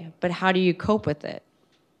away. But how do you cope with it?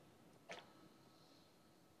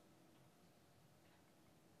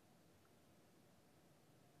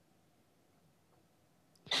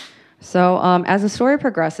 So as the story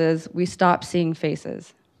progresses, we stop seeing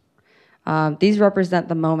faces. These represent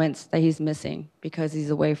the moments that he's missing because he's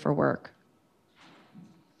away for work.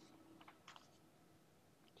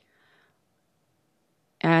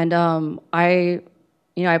 And I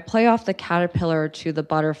play off the caterpillar to the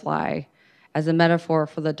butterfly as a metaphor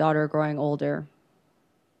for the daughter growing older.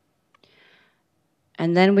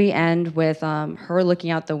 And then we end with her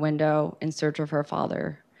looking out the window in search of her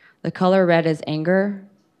father. The color red is anger,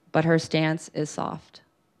 but her stance is soft.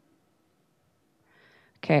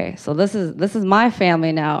 Okay, so this is my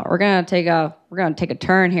family now. We're gonna take a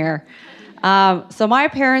turn here. So my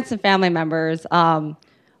parents and family members are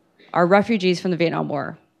refugees from the Vietnam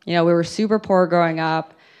War. You know, we were super poor growing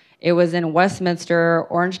up. It was in Westminster,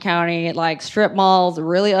 Orange County, like strip malls,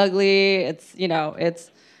 really ugly. I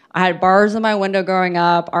had bars in my window growing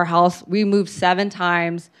up. Our house, we moved 7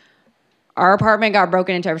 times. Our apartment got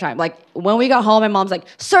broken into every time. Like, when we got home, my mom's like,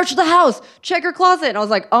 search the house, check your closet. And I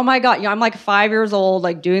was like, oh my God, I'm like 5 years old,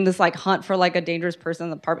 like doing this like hunt for like a dangerous person in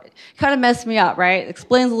the apartment. Kind of messed me up, right?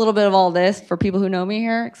 Explains a little bit of all this for people who know me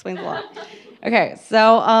here. Explains a lot. Okay,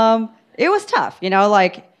 so it was tough,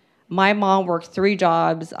 like my mom worked 3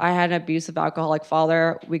 jobs. I had an abusive alcoholic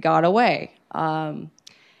father. We got away. And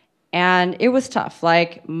it was tough.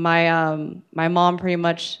 Like my mom pretty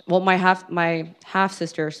much, well, my half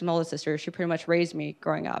sister, smallest sister, she pretty much raised me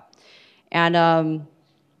growing up. And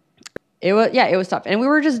it was tough. And we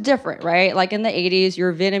were just different, right? Like in the 80s,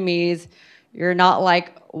 you're Vietnamese, you're not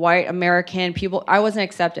like white American people. I wasn't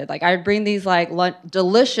accepted. Like I would bring these like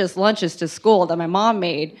delicious lunches to school that my mom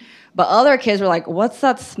made. But other kids were like, what's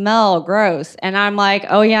that smell? Gross. And I'm like,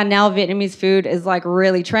 oh yeah, now Vietnamese food is like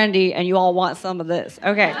really trendy and you all want some of this.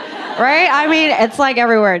 Okay, right? I mean, it's like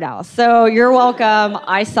everywhere now. So you're welcome.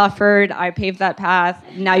 I suffered. I paved that path.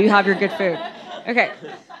 Now you have your good food. Okay,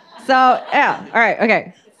 so yeah, all right,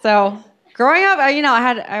 okay. So growing up,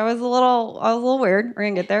 I was a little weird. We're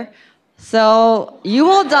gonna get there. So you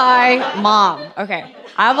will die, mom. Okay,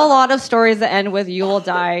 I have a lot of stories that end with you will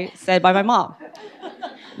die said by my mom.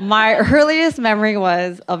 My earliest memory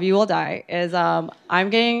of You Will Die is I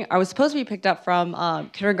was supposed to be picked up from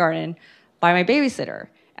kindergarten by my babysitter.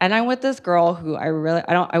 And I'm with this girl who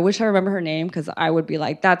I wish I remember her name because I would be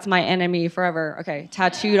like, that's my enemy forever. Okay,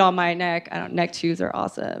 tattooed on my neck. Neck tattoos are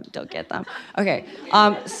awesome. Don't get them. Okay,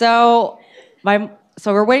 so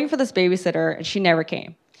we're waiting for this babysitter and she never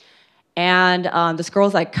came. And this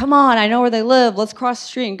girl's like, come on, I know where they live. Let's cross the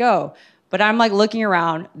street and go. But I'm like looking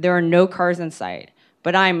around. There are no cars in sight.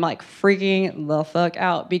 But I'm like freaking the fuck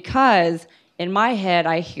out because in my head,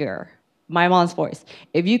 I hear my mom's voice.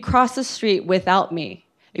 If you cross the street without me,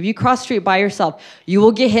 if you cross the street by yourself, you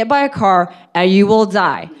will get hit by a car and you will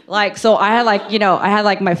die. Like, so I had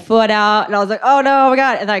like my foot out and I was like, oh no, oh my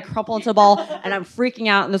God. And then I crumple into a ball and I'm freaking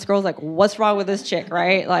out. And this girl's like, what's wrong with this chick,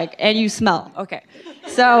 right? Like, and you smell. Okay.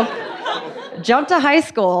 So jump to high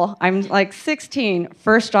school. I'm like 16,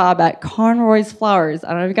 first job at Conroy's Flowers.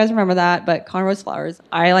 I don't know if you guys remember that, but Conroy's Flowers.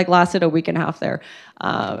 I like lasted a week and a half there.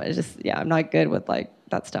 I'm not good with like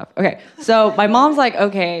that stuff. Okay, so my mom's like,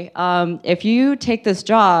 okay, if you take this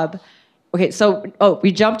job, okay, so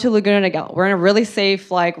we jumped to Laguna Niguel. We're in a really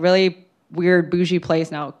safe, like really weird bougie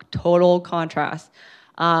place now, total contrast.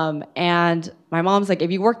 And my mom's like,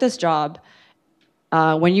 if you work this job,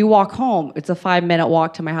 when you walk home, it's a 5-minute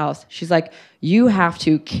walk to my house. She's like, you have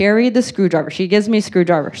to carry the screwdriver. She gives me a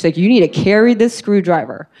screwdriver. She's like, you need to carry this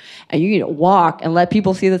screwdriver, and you need to walk and let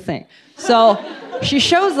people see the thing. So she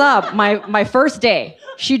shows up my first day.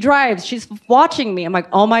 She drives. She's watching me. I'm like,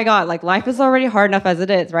 oh my God, like life is already hard enough as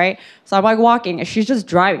it is, right? So I'm like walking, and she's just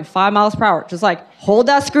driving 5 miles per hour, just like, hold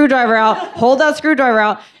that screwdriver out, hold that screwdriver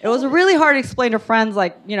out. It was really hard to explain to friends,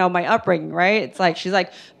 like, you know, my upbringing, right? It's like, she's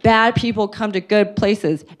like, bad people come to good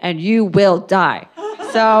places, and you will die.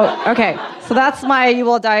 So, okay, so that's my you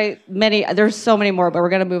will die there's so many more, but we're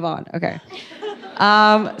gonna move on, okay.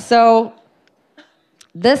 So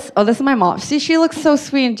this is my mom. See, she looks so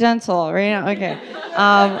sweet and gentle, right? Okay.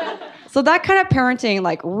 So that kind of parenting,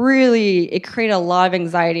 like really, it created a lot of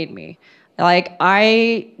anxiety in me. Like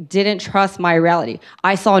I didn't trust my reality.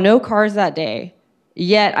 I saw no cars that day,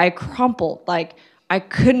 yet I crumpled. Like I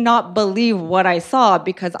could not believe what I saw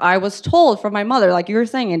because I was told from my mother, like you were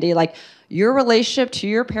saying, Indy, like your relationship to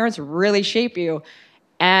your parents really shape you.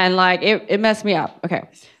 And like it messed me up. Okay.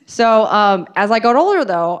 So as I got older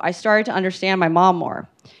though, I started to understand my mom more.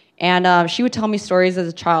 And she would tell me stories as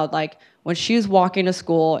a child, like when she was walking to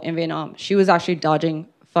school in Vietnam, she was actually dodging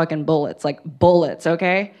fucking bullets, like bullets,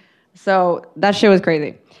 okay? So that shit was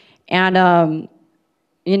crazy. And,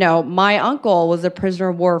 you know, my uncle was a prisoner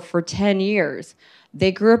of war for 10 years.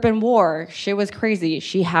 They grew up in war. Shit was crazy.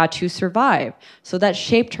 She had to survive. So that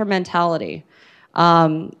shaped her mentality.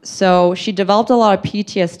 So she developed a lot of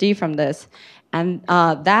PTSD from this. And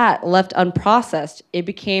that left unprocessed, it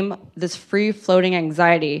became this free-floating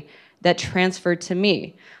anxiety that transferred to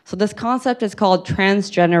me. So this concept is called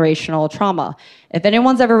transgenerational trauma. If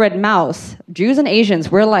anyone's ever read Mouse, Jews and Asians,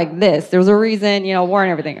 we're like this. There's a reason, you know, war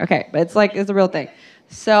and everything. Okay, but it's a real thing.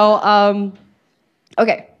 So,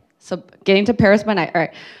 okay, so getting to Paris by night. All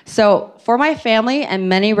right, so for my family and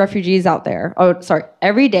many refugees out there,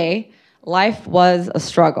 every day, life was a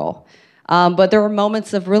struggle. But there were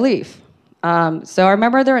moments of relief. So I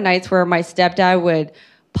remember there were nights where my stepdad would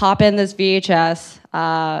pop in this VHS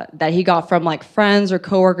that he got from like friends or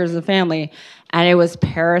coworkers and family, and it was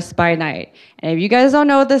Paris by Night. And if you guys don't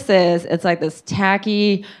know what this is, it's like this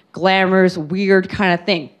tacky, glamorous, weird kind of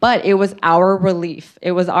thing. But it was our relief.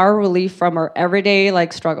 It was our relief from our everyday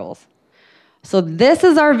like struggles. So this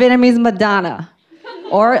is our Vietnamese Madonna,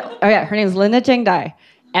 her name is Linda Chang Dai,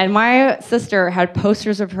 and my sister had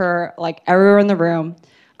posters of her like everywhere in the room.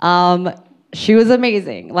 She was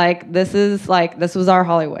amazing. Like this was our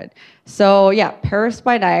Hollywood. So yeah, Paris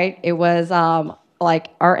by Night. It was like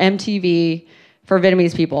our MTV for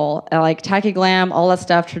Vietnamese people, and like tacky glam, all that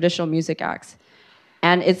stuff, traditional music acts.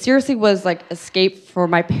 And it seriously was like escape for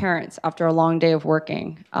my parents after a long day of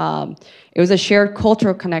working. It was a shared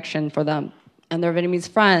cultural connection for them and their Vietnamese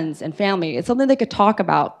friends and family. It's something they could talk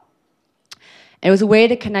about. And it was a way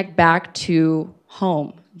to connect back to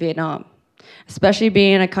home, Vietnam. Especially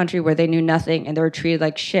being in a country where they knew nothing and they were treated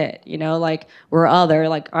like shit, you know, like we're other,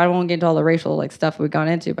 like I won't get into all the racial like stuff we've gone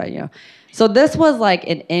into, but you know. So this was like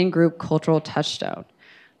an in-group cultural touchstone.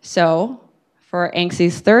 So for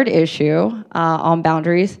Anxy's third issue on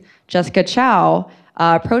boundaries, Jessica Chow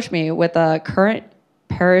approached me with a current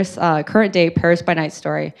day Paris by Night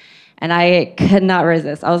story. And I could not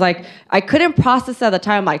resist. I was like, I couldn't process at the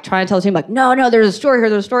time, like trying to tell the team, like, no, there's a story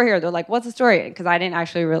here, They're like, what's the story? Because I didn't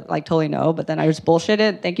actually like totally know, but then I just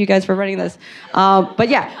bullshitted. Thank you guys for running this. But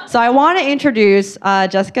yeah, so I want to introduce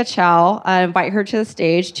Jessica Chow, invite her to the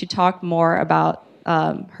stage to talk more about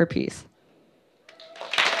her piece.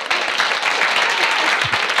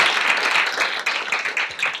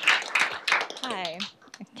 Hi.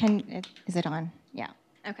 Is it on? Yeah.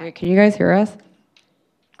 Okay. Wait, can you guys hear us?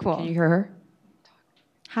 Cool. Can you hear her?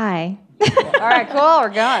 Hi. All right, cool. We're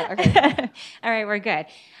good. Okay. All right, we're good.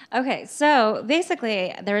 Okay, so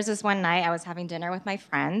basically, there was this one night I was having dinner with my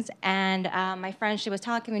friends, and my friend, she was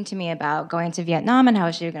talking to me about going to Vietnam and how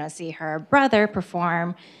she was going to see her brother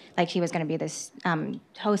perform. Like he was going to be this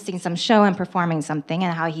hosting some show and performing something,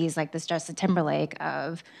 and how he's like this Justin Timberlake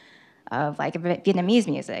of like Vietnamese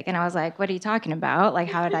music. And I was like, what are you talking about? Like,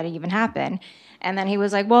 how did that even happen? And then he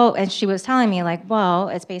was like, well, and she was telling me like, well,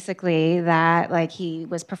 it's basically that like he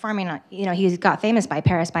was performing, you know, he got famous by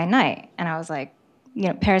Paris by Night. And I was like, you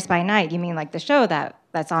know, Paris by Night, you mean like the show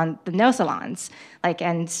that's on the nail salons, like,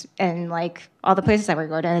 and like all the places that we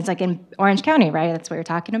go to, and it's like in Orange County, right? That's what you're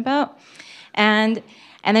talking about. And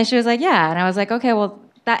then she was like, yeah. And I was like, okay, well,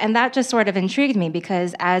 that just sort of intrigued me,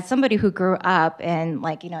 because as somebody who grew up in,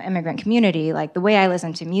 like, immigrant community, like the way I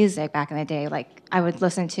listened to music back in the day, like I would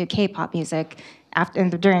listen to K-pop music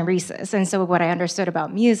during recess. And so what I understood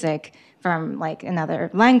about music from like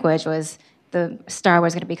another language was the star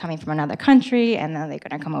was going to be coming from another country, and then they're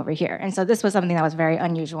going to come over here. And so this was something that was very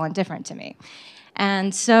unusual and different to me.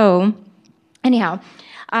 And so anyhow,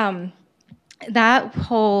 that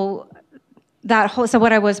whole so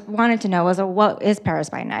what I wanted to know was, what is Paris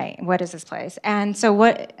by Night? What is this place? And so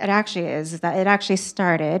what it actually is that it actually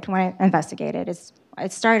started, when I investigated,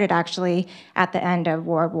 it started actually at the end of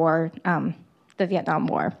the Vietnam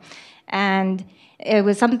War. And it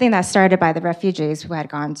was something that started by the refugees who had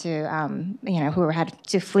gone to, who had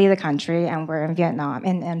to flee the country and were in Vietnam,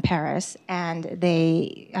 in Paris. And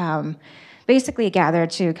they basically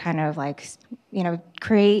gathered to kind of like,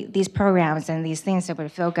 create these programs and these things that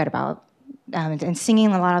would feel good about, and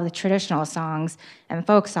singing a lot of the traditional songs and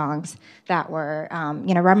folk songs that were,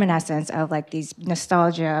 reminiscent of like these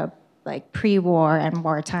nostalgia, like pre-war and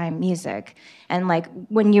wartime music. And like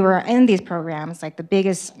when you were in these programs, like the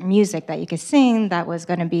biggest music that you could sing that was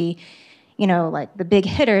going to be, like the big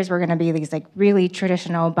hitters were going to be these like really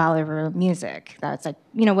traditional ballroom music. That's like,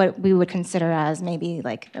 what we would consider as maybe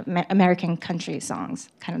like American country songs,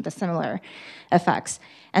 kind of the similar effects.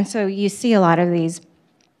 And so you see a lot of these.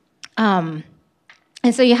 And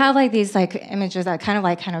so you have like these like images that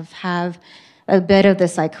kind of have a bit of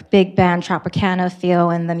this like big band Tropicana feel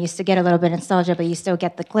in them. You used to get a little bit of nostalgia, but you still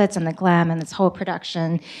get the glitz and the glam and this whole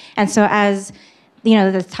production. And so as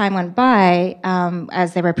the time went by,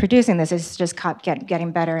 as they were producing this, it just kept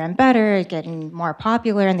getting better and better, getting more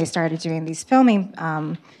popular, and they started doing these filming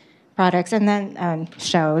products and then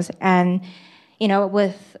shows. And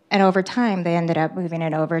and over time, they ended up moving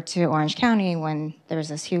it over to Orange County when there was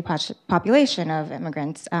this huge population of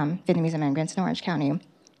immigrants, Vietnamese immigrants in Orange County.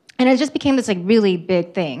 And it just became this like really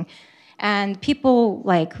big thing. And people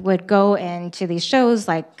like would go into these shows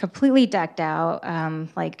like completely decked out,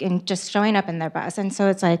 like in just showing up in their bus. And so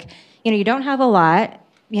it's like, you don't have a lot,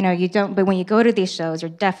 you don't, but when you go to these shows, you're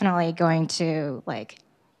definitely going to like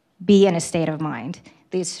be in a state of mind.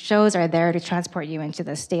 These shows are there to transport you into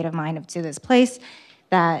the state of mind to this place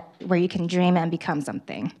where you can dream and become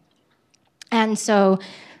something. And so,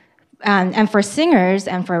 and for singers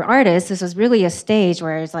and for artists, this was really a stage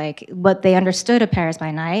where it's like what they understood of Paris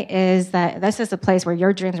by Night is that this is a place where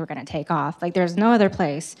your dreams were going to take off. Like there's no other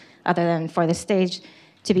place other than for the stage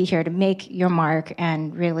to be here to make your mark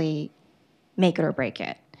and really make it or break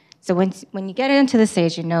it. So when you get into the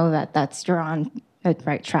stage, you know that you're on the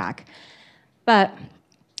right track. But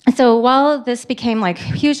so while this became like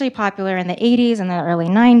hugely popular in the 80s and the early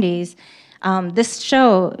 90s, this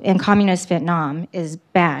show in communist Vietnam is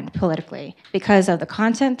banned politically because of the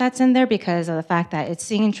content that's in there, because of the fact that it's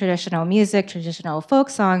singing traditional music, traditional folk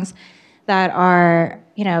songs that are,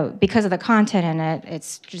 because of the content in it,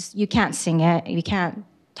 it's just, you can't sing it, you can't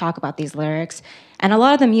talk about these lyrics. And a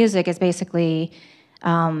lot of the music is basically,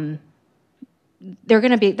 they're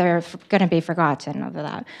gonna be forgotten over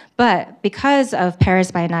that. But because of Paris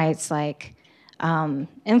by Night's like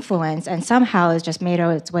influence, and somehow it's just made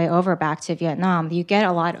its way over back to Vietnam, you get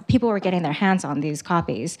a lot of people were getting their hands on these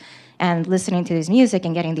copies and listening to this music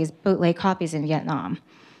and getting these bootleg copies in Vietnam.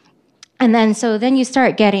 And then you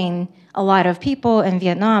start getting a lot of people in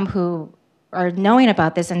Vietnam who are knowing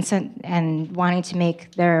about this and wanting to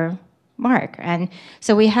make their mark. And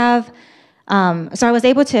so we have. So I was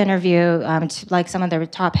able to interview like some of the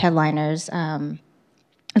top headliners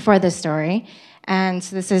for this story, and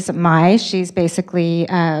so this is Mai. She's basically,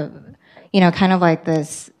 kind of like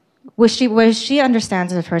this. What she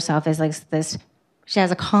understands of herself is like this. She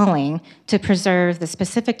has a calling to preserve the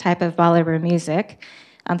specific type of ballroom music,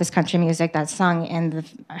 this country music that's sung in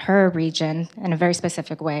her region in a very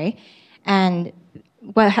specific way, and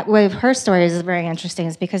what her story is very interesting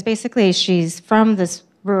is because basically she's from this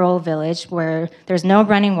rural village where there's no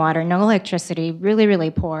running water, no electricity, really,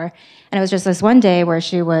 really poor. And it was just this one day where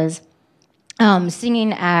she was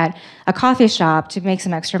singing at a coffee shop to make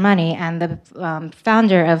some extra money, and the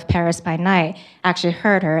founder of Paris by Night actually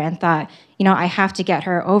heard her and thought, I have to get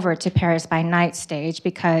her over to Paris by Night stage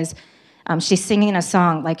because she's singing a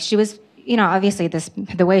song, like she was, obviously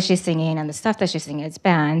the way she's singing and the stuff that she's singing, it's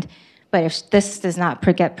banned, but if this does not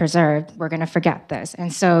get preserved, we're gonna forget this.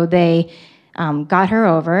 And so they got her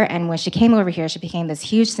over, and when she came over here, she became this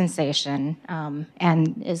huge sensation,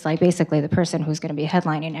 and is like basically the person who's going to be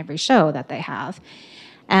headlining every show that they have.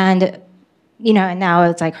 And and now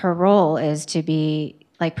it's like her role is to be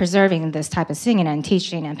like preserving this type of singing and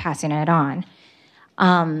teaching and passing it on.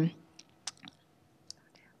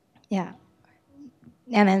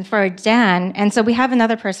 and then for Dan, and so we have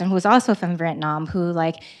another person who's also from Vietnam who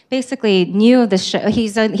like basically knew the show.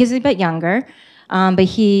 He's a bit younger, but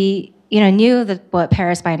he knew what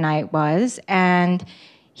Paris by Night was, and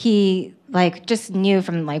he like just knew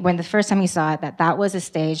from like when the first time he saw it that was a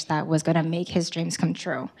stage that was going to make his dreams come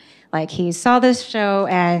true. Like he saw this show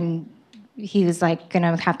and he was like going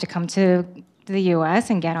to have to come to the U.S.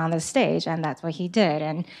 and get on the stage, and that's what he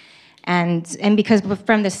did. And because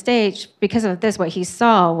from the stage, because of this, what he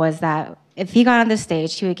saw was that if he got on the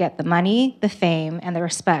stage, he would get the money, the fame, and the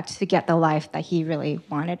respect to get the life that he really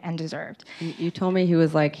wanted and deserved. You told me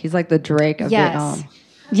he's like the Drake of Vietnam.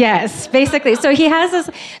 Yes, basically. So he has this.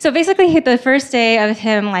 So basically, the first day of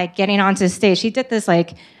him like getting onto the stage, he did this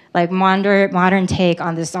like modern take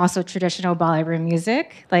on this also traditional ballroom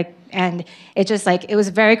music, and it just like it was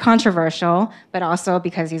very controversial, but also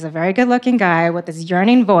because he's a very good-looking guy with this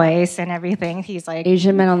yearning voice and everything, he's like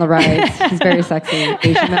Asian men on the rise. He's very sexy.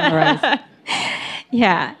 Asian men on the rise.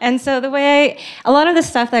 Yeah, and so a lot of the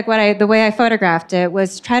stuff, like the way I photographed it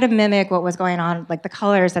was try to mimic what was going on, like the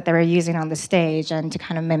colors that they were using on the stage, and to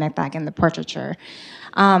kind of mimic that in the portraiture.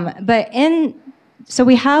 So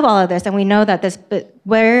we have all of this, and we know that but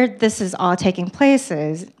where this is all taking place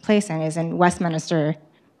is in Westminster,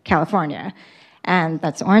 California, and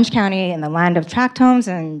that's Orange County, in the land of tract homes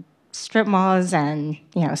and strip malls and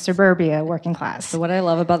suburbia, working class. So what I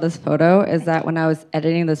love about this photo is that when I was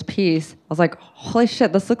editing this piece, I was like, holy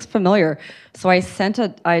shit, this looks familiar. So I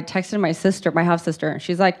texted my half sister, and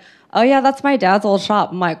she's like, oh yeah, that's my dad's old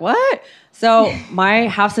shop. I'm like, what? So my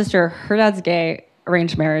half sister, her dad's gay,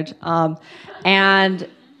 arranged marriage, and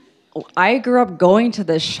I grew up going to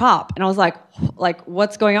this shop, and I was like,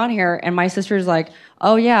 what's going on here? And my sister's like,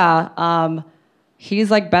 oh yeah, he's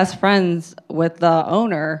like best friends with the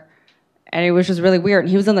owner. And it was just really weird. And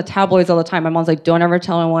he was in the tabloids all the time. My mom's like, don't ever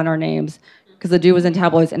tell anyone our names, because the dude was in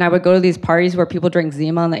tabloids. And I would go to these parties where people drink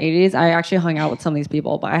Zima in the 80s. I actually hung out with some of these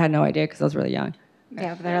people, but I had no idea because I was really young.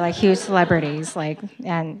 Yeah, they're like huge celebrities,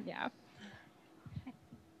 and yeah.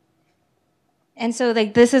 And so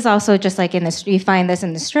like this is also just like you find this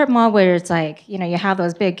in the strip mall where it's like, you have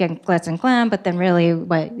those big glitz and glam, but then really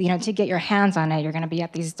to get your hands on it, you're going to be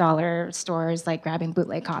at these dollar stores like grabbing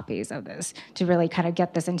bootleg copies of this to really kind of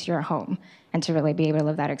get this into your home and to really be able to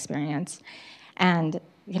live that experience. And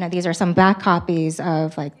these are some back copies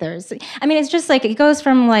of it's just like it goes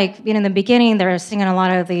from like in the beginning they're singing a lot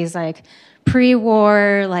of these like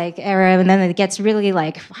pre-war like era, and then it gets really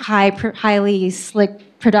like highly slick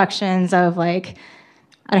productions of like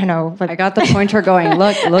I don't know. I got the pointer going.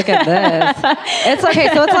 Look at this. It's okay.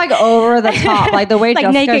 So it's like over the top. Like the way like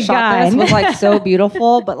Jessica shot this was like so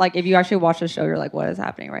beautiful. But like if you actually watch the show, you're like, what is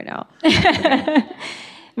happening right now?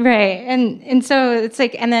 Right. And so it's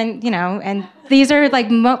like, and then and these are like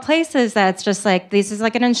places that's just like this is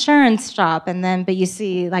like an insurance shop, and then but you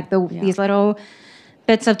see like these little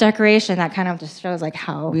bits of decoration that kind of just shows like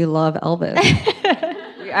how we love Elvis.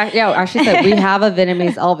 Actually said we have a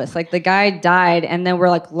Vietnamese Elvis. Like the guy died, and then we're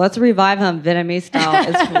like, let's revive him Vietnamese style.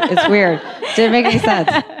 It's weird. Didn't make any sense.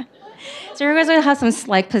 So you're going to have some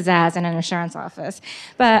like pizzazz in an insurance office,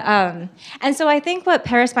 but and so I think what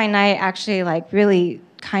Paris by Night actually like really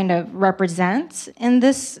kind of represents in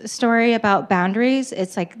this story about boundaries,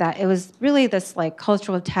 it's like that it was really this like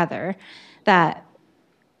cultural tether that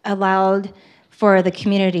allowed for the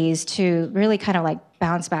communities to really kind of like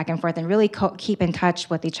bounce back and forth and really keep in touch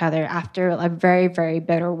with each other after a very, very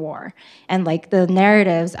bitter war. And like the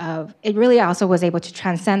narratives of, it really also was able to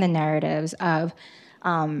transcend the narratives of,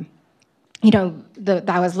 that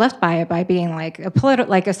was left by it by being like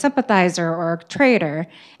a sympathizer or a traitor,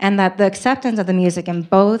 and that the acceptance of the music in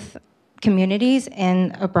both communities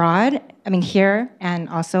and abroad, here and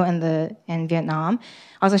also in Vietnam,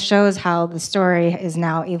 also shows how the story is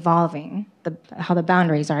now evolving, how the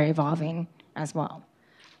boundaries are evolving as well.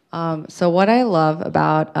 So what I love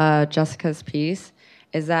about Jessica's piece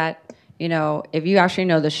is that, if you actually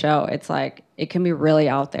know the show, it's like, it can be really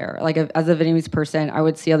out there. Like as a Vietnamese person, I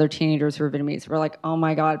would see other teenagers who are Vietnamese. We're like, oh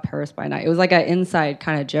my God, Paris by Night. It was like an inside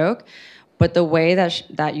kind of joke. But the way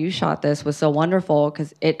that you shot this was so wonderful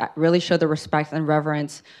because it really showed the respect and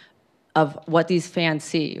reverence of what these fans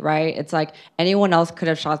see, right? It's like anyone else could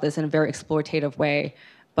have shot this in a very exploitative way.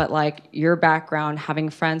 But like your background, having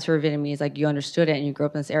friends who are Vietnamese, like you understood it and you grew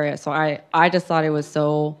up in this area. So I just thought it was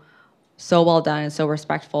so well done and so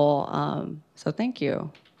respectful. So thank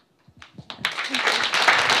you.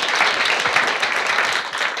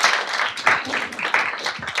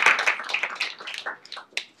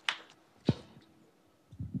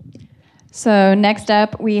 So next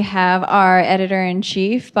up, we have our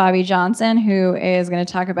editor-in-chief, Bobby Johnson, who is going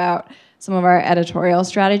to talk about some of our editorial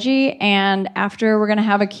strategy. And after, we're going to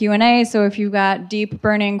have a Q&A. So if you've got deep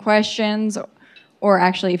burning questions, or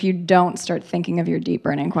actually if you don't, start thinking of your deep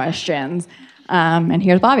burning questions. And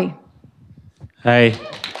here's Bobby. Hey,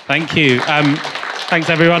 thank you. Thanks,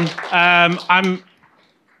 everyone.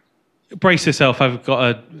 Brace yourself. I've got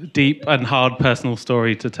a deep and hard personal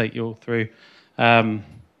story to take you all through. No,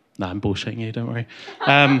 I'm bullshitting you, don't worry.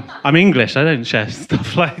 I'm English. I don't share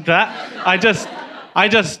stuff like that. I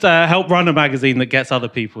just help run a magazine that gets other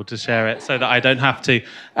people to share it so that I don't have to.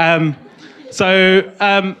 I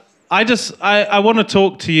want to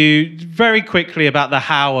talk to you very quickly about the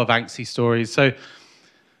how of Anxy stories. So,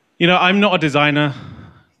 I'm not a designer.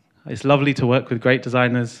 It's lovely to work with great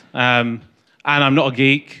designers. And I'm not a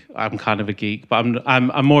geek. I'm kind of a geek, but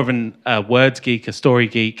I'm more of a words geek, a story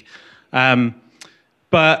geek. But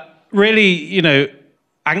really,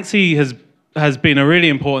 Anxy has been a really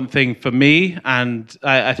important thing for me, and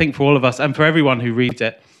I think for all of us, and for everyone who reads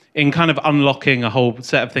it, in kind of unlocking a whole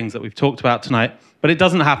set of things that we've talked about tonight. But it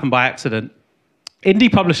doesn't happen by accident.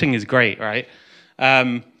 Indie publishing is great, right?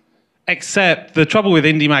 Except the trouble with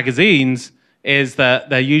indie magazines is that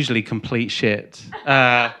they're usually complete shit.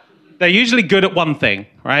 They're usually good at one thing,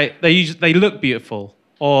 right? They look beautiful,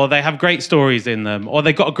 or they have great stories in them, or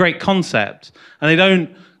they've got a great concept, and they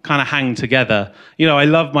don't kind of hang together. I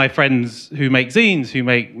love my friends who make zines, who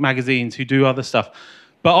make magazines, who do other stuff.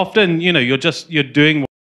 But often, you're doing what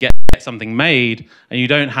you get something made, and you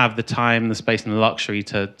don't have the time, the space, and the luxury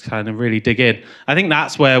to kind of really dig in. I think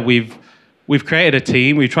that's where we've created a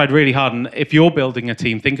team. We've tried really hard, and if you're building a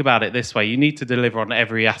team, think about it this way. You need to deliver on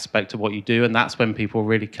every aspect of what you do, and that's when people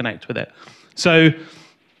really connect with it. So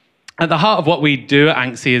at the heart of what we do at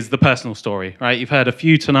Anxy is the personal story, right? You've heard a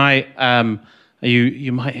few tonight.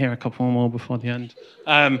 You might hear a couple more before the end.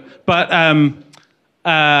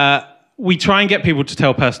 We try and get people to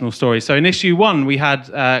tell personal stories. So in issue 1, we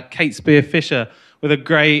had Kate Spear-Fisher with a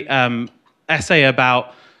great essay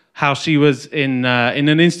about how she was in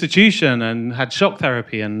an institution and had shock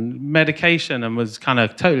therapy and medication and was kind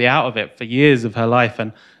of totally out of it for years of her life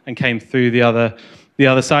and came through the other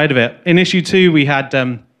side of it. In issue 2, we had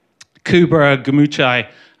Kubra Gamuchai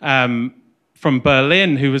from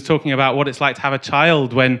Berlin, who was talking about what it's like to have a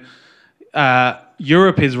child when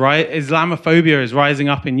Islamophobia is rising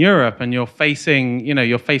up in Europe, and you're facing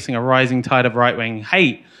a rising tide of right-wing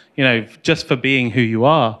hate, just for being who you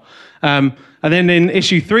are. And then in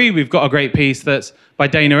issue 3, we've got a great piece that's by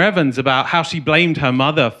Dana Evans about how she blamed her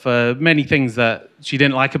mother for many things that she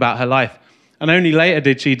didn't like about her life. And only later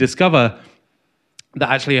did she discover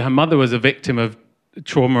that actually her mother was a victim of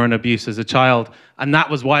trauma and abuse as a child, and that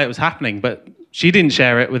was why it was happening, but she didn't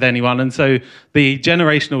share it with anyone, and so the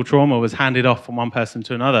generational trauma was handed off from one person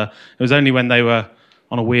to another. It was only when they were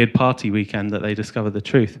on a weird party weekend that they discovered the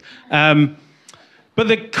truth. But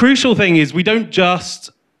the crucial thing is we don't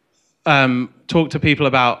just talk to people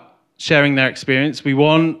about sharing their experience. We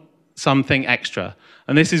want something extra,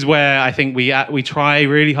 and this is where I think we try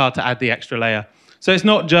really hard to add the extra layer. So it's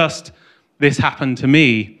not just this happened to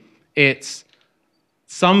me, it's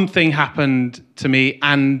something happened to me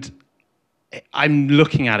and I'm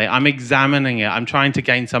looking at it, I'm examining it, I'm trying to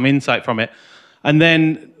gain some insight from it. And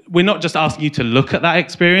then we're not just asking you to look at that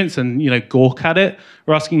experience and gawk at it,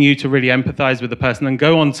 we're asking you to really empathize with the person and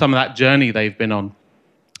go on some of that journey they've been on.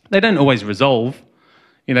 They don't always resolve.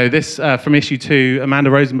 This from issue 2,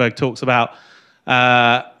 Amanda Rosenberg talks about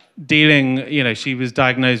dealing, she was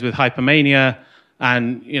diagnosed with hypomania.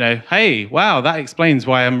 And, hey, wow, that explains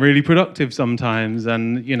why I'm really productive sometimes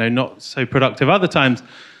and, not so productive other times.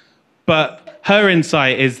 But her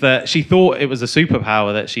insight is that she thought it was a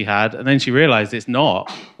superpower that she had, and then she realized it's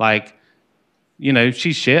not.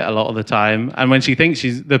 She's shit a lot of the time. And when she thinks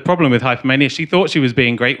the problem with hypomania, she thought she was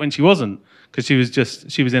being great when she wasn't, because she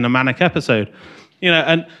was in a manic episode.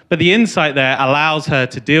 But the insight there allows her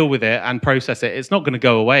to deal with it and process it. It's not going to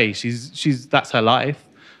go away. That's her life.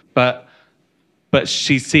 But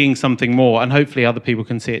she's seeing something more, and hopefully other people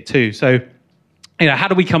can see it too. So, how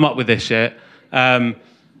do we come up with this shit?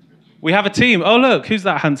 We have a team. Oh, look, who's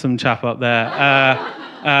that handsome chap up there?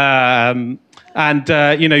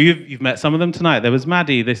 You've met some of them tonight. There was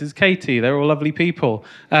Maddie, this is Katie. They're all lovely people.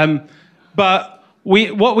 But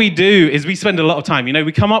what we do is we spend a lot of time.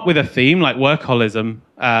 We come up with a theme like workaholism.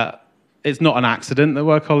 It's not an accident that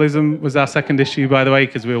workaholism was our second issue, by the way,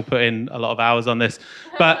 because we all put in a lot of hours on this.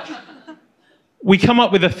 But we come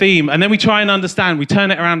up with a theme, and then we try and understand. We turn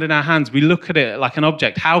it around in our hands. We look at it like an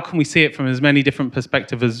object. How can we see it from as many different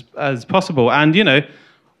perspectives as possible? And,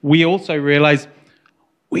 we also realize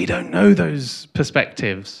we don't know those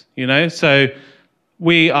perspectives, So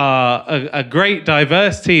we are a great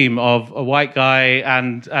diverse team of a white guy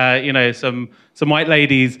and some white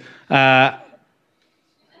ladies, and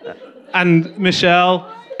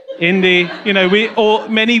Michelle, Indy. We all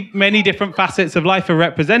many different facets of life are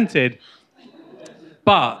represented,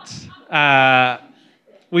 but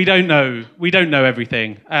we don't know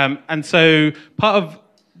everything. And so part of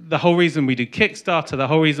the whole reason we do Kickstarter, the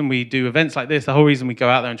whole reason we do events like this, the whole reason we go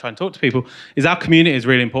out there and try and talk to people is our community is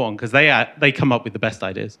really important because they come up with the best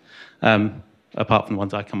ideas, apart from the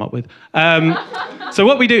ones I come up with. So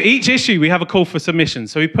what we do, each issue, we have a call for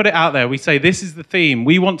submissions. So we put it out there. We say, this is the theme.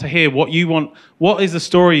 We want to hear what you want. What is the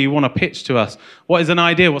story you want to pitch to us? What is an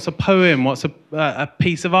idea? What's a poem? What's a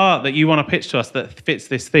piece of art that you want to pitch to us that fits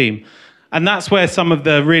this theme? And that's where some of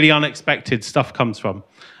the really unexpected stuff comes from.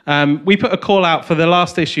 We put a call out for the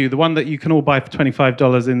last issue, the one that you can all buy for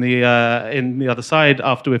 $25 in the other side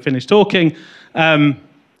after we're finished talking.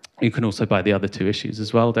 You can also buy the other 2 issues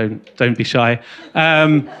as well. Don't be shy.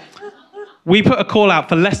 We put a call out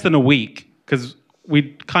for less than a week because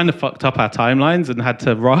we kind of fucked up our timelines and had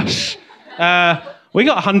to rush. We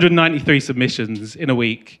got 193 submissions in a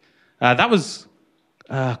week. That was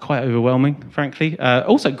quite overwhelming, frankly.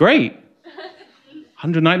 Also great.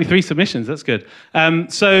 193 submissions, that's good.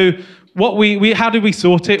 So how did we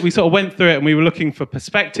sort it? We sort of went through it and we were looking for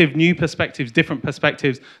perspective, new perspectives, different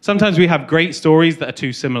perspectives. Sometimes we have great stories that are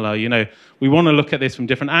too similar. We want to look at this from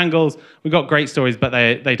different angles. We've got great stories, but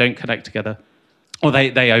they don't connect together, or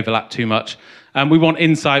they overlap too much. We want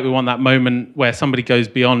insight. We want that moment where somebody goes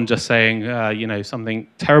beyond just saying, something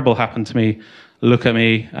terrible happened to me. Look at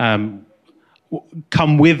me.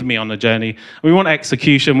 Come with me on the journey. We want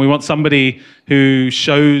execution. We want somebody who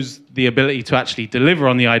shows the ability to actually deliver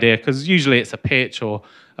on the idea, because usually it's a pitch or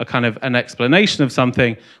a kind of an explanation of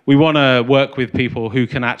something. We want to work with people who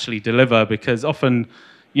can actually deliver, because often,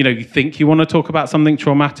 you think you want to talk about something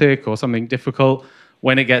traumatic or something difficult.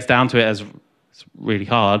 When it gets down to it, it's really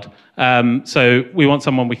hard. So we want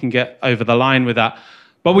someone we can get over the line with that.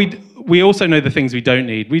 But we also know the things we don't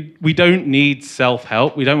need. We don't need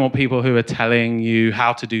self-help. We don't want people who are telling you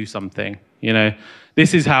how to do something.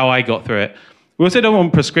 This is how I got through it. We also don't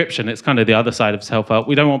want prescription. It's kind of the other side of self-help.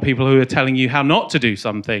 We don't want people who are telling you how not to do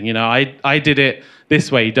something. I did it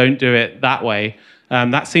this way. Don't do it that way.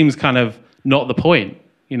 That seems kind of not the point.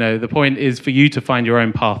 The point is for you to find your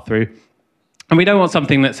own path through. And we don't want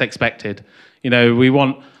something that's expected. We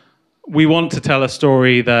want to tell a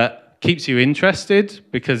story that keeps you interested,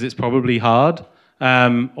 because it's probably hard,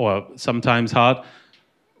 or sometimes hard.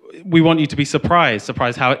 We want you to be surprised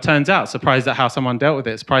how it turns out, surprised at how someone dealt with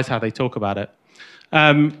it, surprised how they talk about it.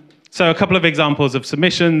 So a couple of examples of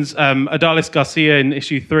submissions. Adalis Garcia in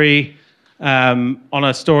issue 3, on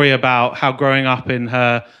a story about how growing up in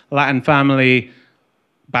her Latin family,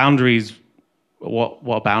 boundaries,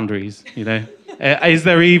 what boundaries, Is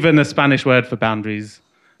there even a Spanish word for boundaries?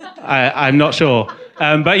 I'm not sure.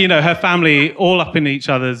 But, her family all up in each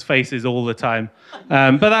other's faces all the time.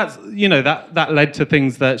 But that's, that led to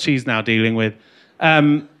things that she's now dealing with.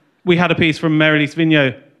 We had a piece from Merylise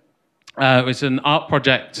Vigneault. It was an art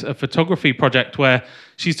project, a photography project, where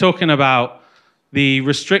she's talking about the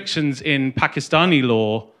restrictions in Pakistani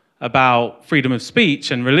law about freedom of speech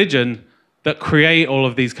and religion that create all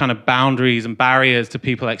of these kind of boundaries and barriers to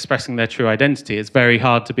people expressing their true identity. It's very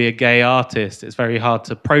hard to be a gay artist. It's very hard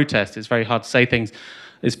to protest. It's very hard to say things.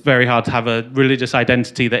 It's very hard to have a religious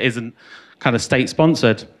identity that isn't kind of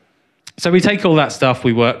state-sponsored. So we take all that stuff,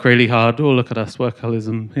 we work really hard. Oh, look at us,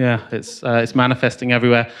 workaholism. Yeah, it's manifesting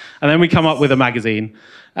everywhere. And then we come up with a magazine.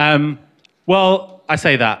 Well, I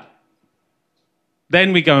say that.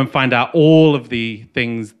 Then we go and find out all of the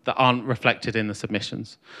things that aren't reflected in the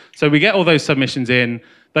submissions. So we get all those submissions in.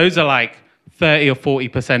 Those are like 30 or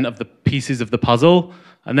 40% of the pieces of the puzzle.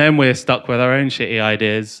 And then we're stuck with our own shitty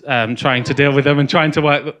ideas, trying to deal with them and trying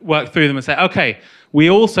to work through them and say, okay, we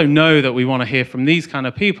also know that we want to hear from these kind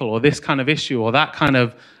of people, or this kind of issue, or that kind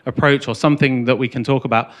of approach, or something that we can talk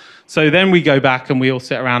about. So then we go back and we all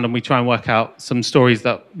sit around and we try and work out some stories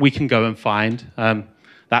that we can go and find.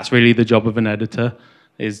 That's really the job of an editor,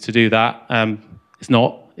 is to do that. It's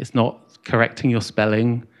not correcting your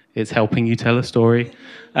spelling. It's helping you tell a story.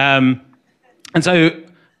 And so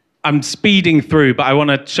I'm speeding through, but I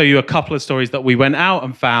want to show you a couple of stories that we went out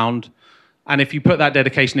and found. And if you put that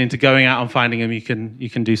dedication into going out and finding them, you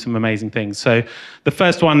can do some amazing things. So the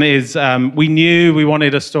first one is, we knew we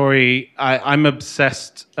wanted a story. I'm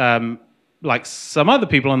obsessed, like some other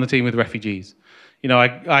people on the team, with refugees.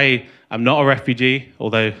 I'm not a refugee,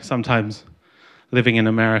 although sometimes living in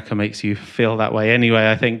America makes you feel that way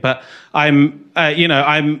anyway, I think. But I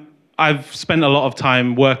I've spent a lot of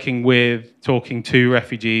time working with, talking to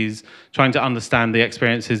refugees, trying to understand the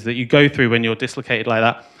experiences that you go through when you're dislocated like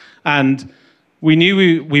that. And we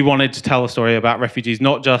knew we wanted to tell a story about refugees,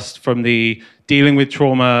 not just from the dealing with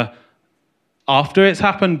trauma after it's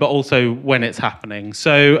happened, but also when it's happening.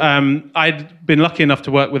 So I'd been lucky enough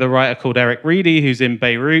to work with a writer called Eric Reedy, who's in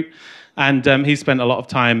Beirut, and he spent a lot of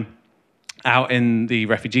time out in the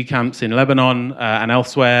refugee camps in Lebanon and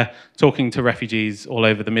elsewhere, talking to refugees all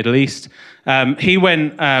over the Middle East. He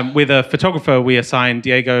went with a photographer we assigned,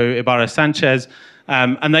 Diego Ibarra-Sanchez,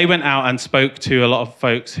 and they went out and spoke to a lot of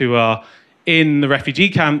folks who are in the refugee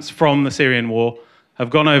camps from the Syrian war, have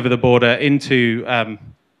gone over the border into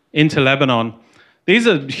Lebanon. These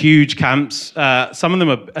are huge camps. Some of them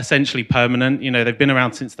are essentially permanent. They've been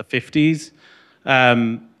around since the 50s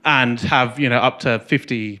and have, up to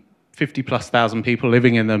 50 plus thousand people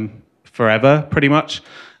living in them forever, pretty much.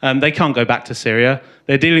 They can't go back to Syria.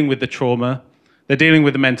 They're dealing with the trauma. They're dealing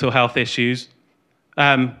with the mental health issues.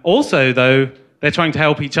 Also, though, they're trying to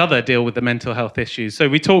help each other deal with the mental health issues. So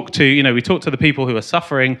we talk to the people who are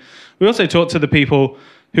suffering. We also talk to the people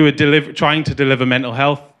who are trying to deliver mental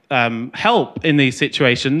health help in these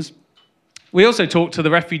situations. We also talk to the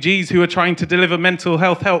refugees who are trying to deliver mental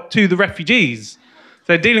health help to the refugees.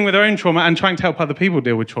 They're dealing with their own trauma and trying to help other people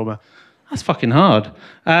deal with trauma. That's fucking hard.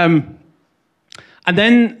 And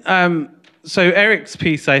then, so Eric's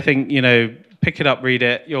piece, I think, pick it up, read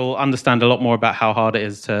it. You'll understand a lot more about how hard it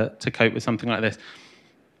is to cope with something like this.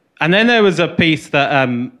 And then there was a piece that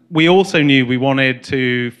we also knew we wanted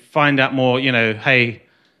to find out more, hey,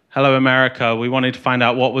 hello, America. We wanted to find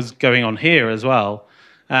out what was going on here as well.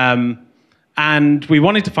 And we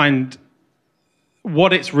wanted to find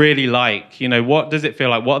what it's really like. What does it feel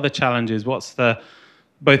like? What are the challenges? What's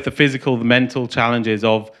both the physical, the mental challenges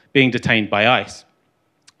of being detained by ICE?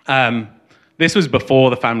 This was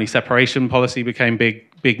before the family separation policy became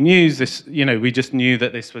big news. We just knew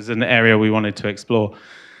that this was an area we wanted to explore.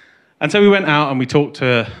 And so we went out and I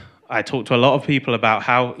talked to a lot of people about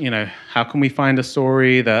how can we find a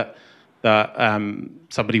story that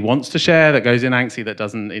somebody wants to share, that goes in Anxy, that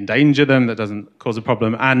doesn't endanger them, that doesn't cause a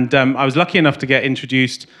problem. And I was lucky enough to get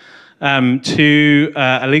introduced to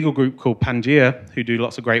a legal group called Pangea, who do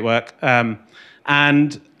lots of great work,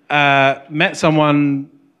 and met someone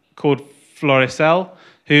called Floricel,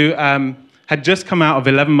 who had just come out of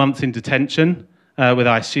 11 months in detention with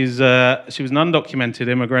ICE. She was an undocumented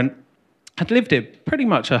immigrant, had lived it pretty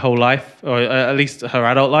much her whole life, or at least her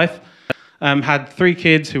adult life, had 3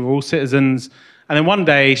 kids who were all citizens, and then one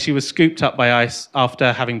day she was scooped up by ICE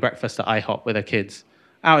after having breakfast at IHOP with her kids,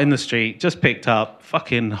 out in the street, just picked up,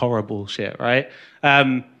 fucking horrible shit, right?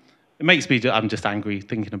 It makes me, I'm just angry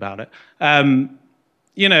thinking about it.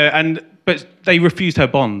 But they refused her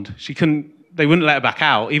bond. They wouldn't let her back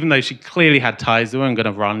out, even though she clearly had ties. They weren't going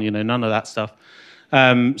to run, none of that stuff.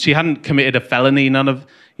 She hadn't committed a felony,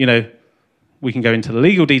 we can go into the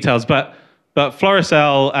legal details, but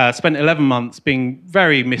Floricel spent 11 months being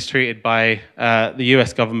very mistreated by the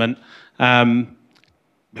US government,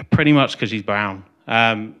 pretty much because she's brown,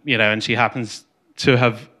 and she happens to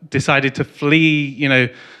have decided to flee,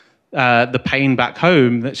 the pain back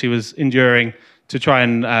home that she was enduring to try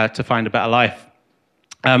and to find a better life.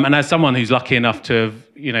 And as someone who's lucky enough to have,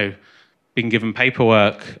 been given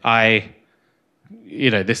paperwork,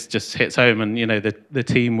 this just hits home, and the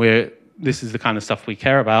team, this is the kind of stuff we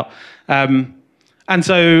care about. And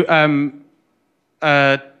so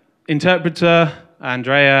interpreter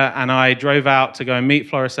Andrea and I drove out to go and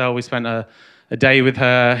meet Floricel. We spent a day with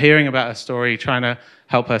her, hearing about her story, trying to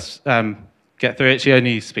help us get through it. She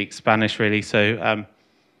only speaks Spanish, really,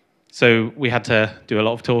 so we had to do a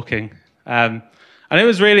lot of talking. And it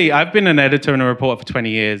was really, I've been an editor and a reporter for 20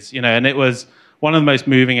 years, and it was one of the most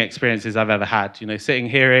moving experiences I've ever had, sitting,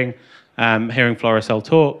 hearing Floricel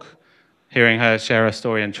talk, hearing her share her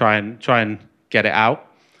story and try and get it out.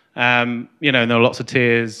 And there were lots of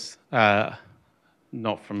tears,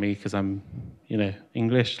 not from me because I'm,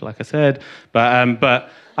 English, like I said, but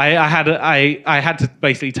I had to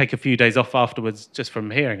basically take a few days off afterwards just from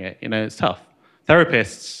hearing it. It's tough.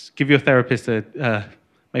 Therapists, give your therapist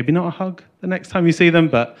maybe not a hug the next time you see them,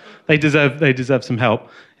 but they deserve some help.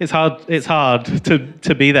 It's hard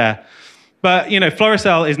to be there. But,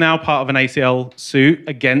 Floricel is now part of an ACL suit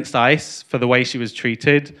against ICE for the way she was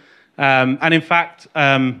treated. And in fact,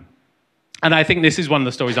 and I think this is one of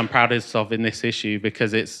the stories I'm proudest of in this issue,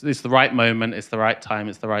 because it's the right moment, it's the right time,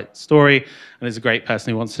 it's the right story, and it's a great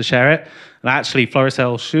person who wants to share it. And actually,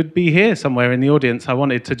 Floricel should be here somewhere in the audience. I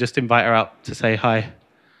wanted to just invite her up to say hi.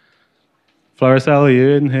 Floricel, are you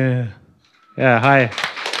in here? Yeah, hi.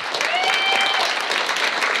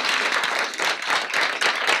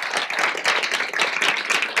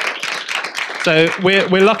 So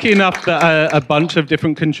we're lucky enough that a bunch of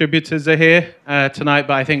different contributors are here tonight,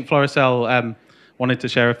 but I think Floricel wanted to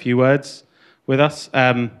share a few words with us.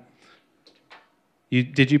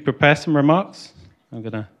 Did you prepare some remarks?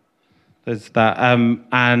 There's that.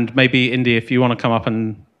 And maybe, Indy, if you want to come up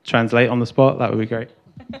and translate on the spot, that would be great.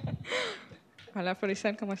 Hola,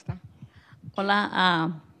 Floricel, ¿cómo está?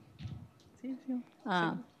 Hola,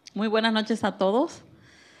 muy buenas noches a todos.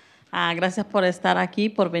 Gracias por estar aquí,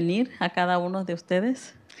 por venir a cada uno de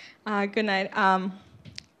ustedes. Good night.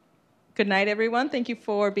 Good night, everyone. Thank you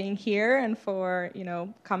for being here and for,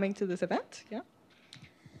 coming to this event. Yeah.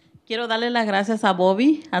 Quiero darle las gracias a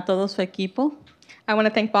Bobby, a todo su equipo, I want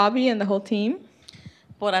to thank Bobby and the whole team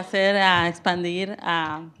por hacer expandir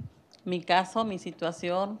mi caso, mi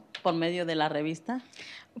situación por medio de la revista.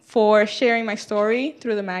 for sharing my story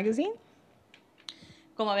through the magazine.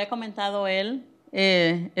 Como había comentado él,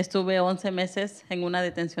 estuve 11 meses en una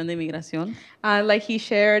detención de inmigración. Like he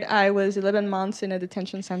shared, I was 11 months in a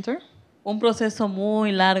detention center. Un proceso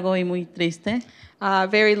muy largo y muy triste.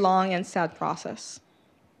 Very long and sad process.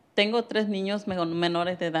 Tengo 3 niños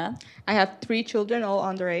menores de edad. I have 3 children, all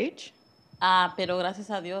underage. Pero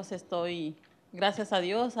gracias a Dios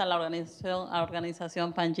a la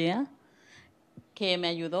organización Pangea, que me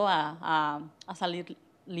ayudó a salir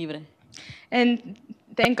libre. And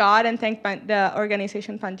thank God and thank the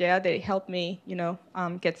organization Pangea, they helped me,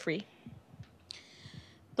 get free.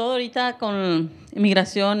 Todo ahorita con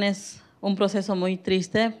inmigración es un proceso muy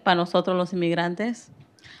triste para nosotros los inmigrantes.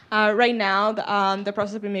 Right now, the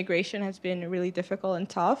process of immigration has been really difficult and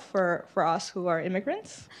tough for us who are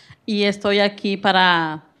immigrants. Y estoy aquí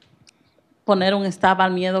para poner un stop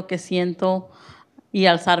al miedo que siento y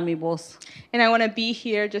alzar mi voz. And I want to be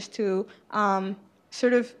here just to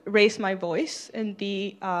sort of raise my voice and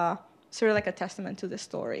be sort of like a testament to this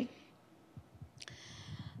story.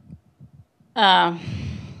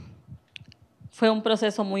 Fue un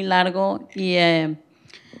proceso muy largo y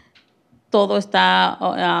todo está,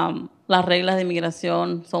 las reglas de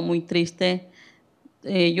inmigración son muy tristes.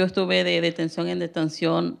 Yo estuve de detención en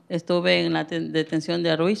detención, estuve en la detención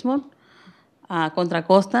de Richmond, Contra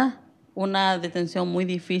Costa, una detención muy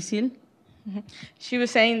difícil. She was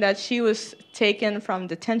saying that she was taken from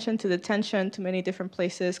detention to many different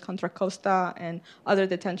places, Contra Costa and other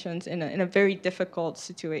detentions in a very difficult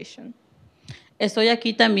situation. Estoy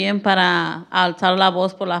aquí también para alzar la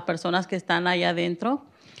voz por las personas que están allá adentro.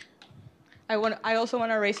 I also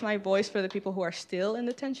want to raise my voice for the people who are still in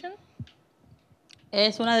detention.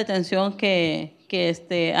 Es una detención que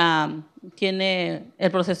tiene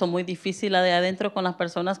el proceso muy difícil de adentro con las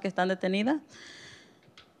personas que están detenidas.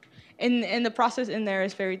 And the process in there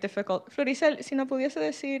is very difficult. Floricel, si no pudiese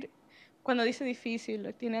decir, cuando dice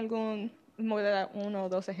difícil, ¿tiene algún, me dar 1 o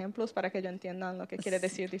 2 ejemplos para que ellos entiendan lo que quiere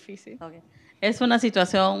decir difícil? Okay. Es una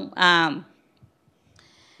situación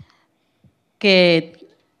que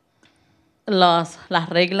las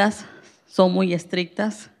reglas son muy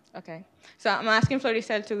estrictas. Okay. So I'm asking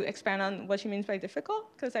Floricel to expand on what she means by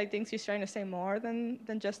difficult, because I think she's trying to say more than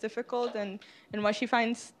just difficult. And what she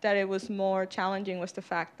finds that it was more challenging was the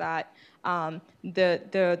fact that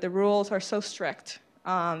the rules are so strict.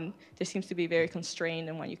 There seems to be very constrained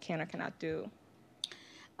in what you can or cannot do.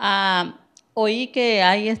 Oí que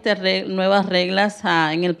hay nuevas reglas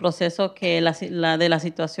en el proceso que de las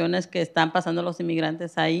situaciones que están pasando los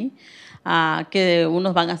inmigrantes ahí, que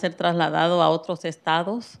unos van a ser trasladados a otros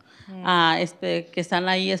estados. Que están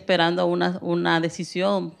ahí esperando una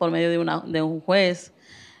decisión por medio de un juez.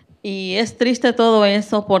 Y es triste todo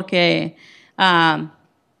eso porque lo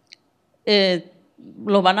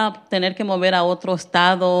van a tener que mover a otro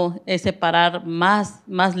estado, separar más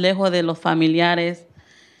lejos de los familiares.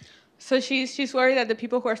 So she's worried that the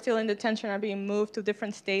people who are still in detention are being moved to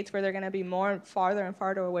different states where they're going to be farther and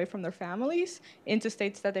farther away from their families, into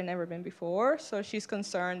states that they've never been before. So she's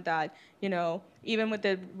concerned that, even with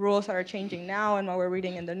the rules that are changing now and what we're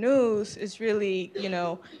reading in the news, is really,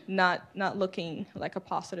 not looking like a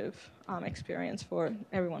positive experience for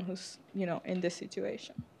everyone who's, in this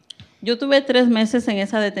situation. Yo tuve 3 meses en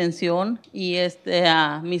esa detención y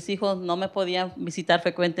mis hijos no me podían visitar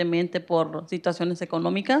frecuentemente por situaciones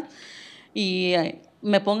económicas y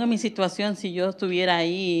me pongo en mi situación, si yo estuviera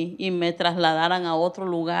ahí y me trasladaran a otro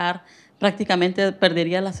lugar, prácticamente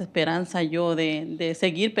perdería las esperanzas yo de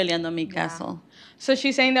seguir peleando mi caso. So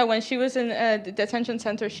she's saying that when she was in a detention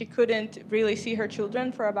center, she couldn't really see her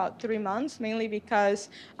children for about 3 months, mainly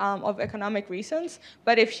because of economic reasons.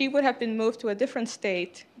 But if she would have been moved to a different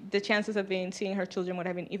state, the chances of seeing her children would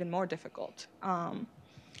have been even more difficult.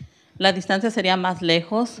 La distancia sería más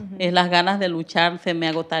lejos, las ganas de luchar se me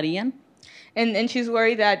agotarían. And she's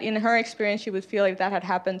worried that in her experience, she would feel if that had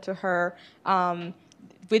happened to her,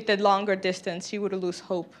 with the longer distance, she would lose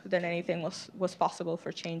hope that anything was possible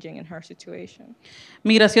for changing in her situation.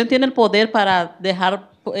 Migración tiene el poder para dejar,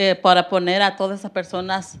 para poner a todas esas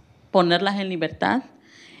personas, ponerlas en libertad.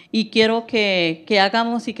 Y quiero que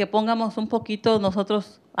hagamos y que pongamos un poquito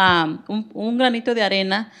nosotros, un granito de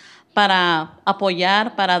arena para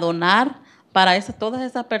apoyar, para donar, para todas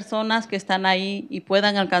esas personas que están ahí y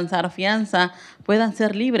puedan alcanzar fianza, puedan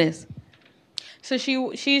ser libres. So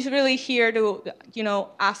she's really here to,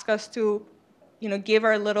 ask us to, give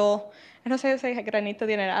her a little, I don't say granito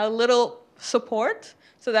de arena, a little support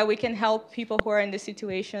so that we can help people who are in these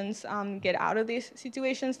situations get out of these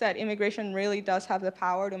situations, that immigration really does have the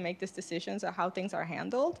power to make these decisions of how things are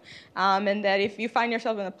handled. And that if you find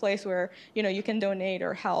yourself in a place where, you can donate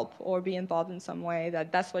or help or be involved in some way,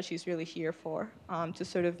 that's what she's really here for, to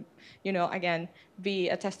sort of, again, be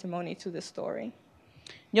a testimony to this story.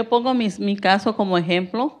 Yo pongo mi caso como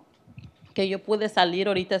ejemplo, que yo pude salir,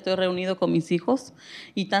 ahorita estoy reunido con mis hijos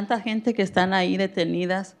y tanta gente que están ahí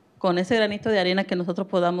detenidas, con ese granito de arena que nosotros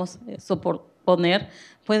podamos poner,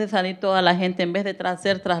 puede salir toda la gente en vez de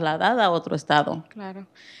ser trasladada a otro estado. Claro.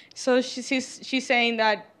 So she's saying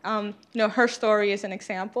that her story is an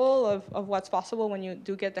example of what's possible when you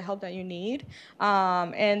do get the help that you need,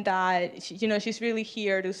 and that she's really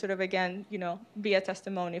here to sort of again be a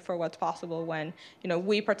testimony for what's possible when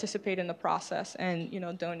we participate in the process and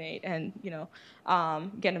donate and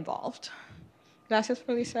get involved. Gracias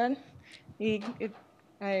por Lisette.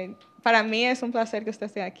 Para mí es un placer que usted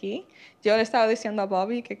esté aquí. Yo le estaba diciendo a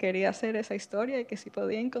Bobby que quería hacer esa historia y que si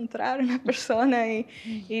podía encontrar una persona y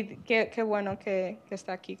qué bueno que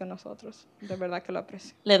está aquí con nosotros. De verdad que lo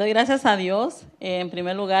aprecio. Le doy gracias a Dios, en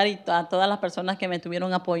primer lugar, y a todas las personas que me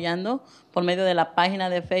estuvieron apoyando por medio de la página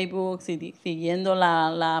de Facebook, siguiendo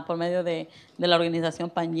por medio de la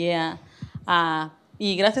organización Pangea.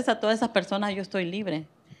 Y gracias a todas esas personas yo estoy libre.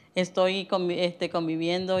 Estoy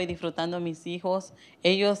conviviendo y disfrutando a mis hijos.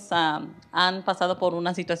 Ellos han pasado por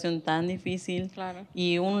una situación tan difícil. Claro.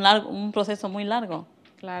 Y un proceso muy largo.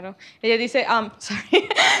 Claro. Ella dice, sorry,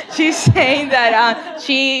 she's saying that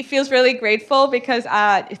she feels really grateful because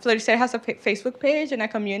Floricel has a Facebook page and a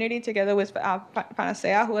community together with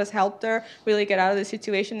Panacea who has helped her really get out of the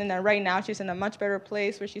situation, and that right now she's in a much better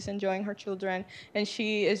place where she's enjoying her children, and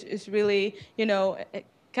she is really,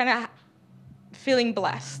 kind of feeling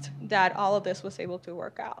blessed that all of this was able to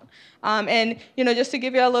work out. And, just to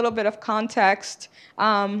give you a little bit of context,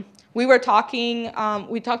 we talked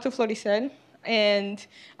to Floricel, and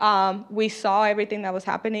we saw everything that was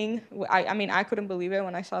happening. I couldn't believe it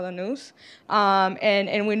when I saw the news.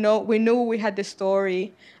 And we knew we had this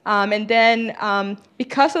story. And then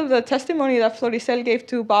because of the testimony that Floricel gave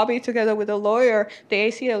to Bobby together with a lawyer, the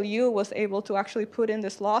ACLU was able to actually put in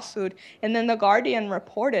this lawsuit. And then the Guardian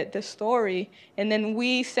reported this story. And then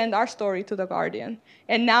we sent our story to the Guardian.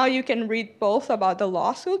 And now you can read both about the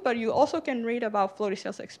lawsuit, but you also can read about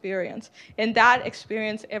Floricel's experience. And that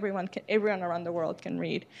experience, everyone around the world can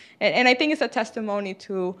read. And I think it's a testimony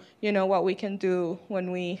to, what we can do when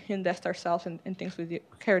we invest ourselves in things we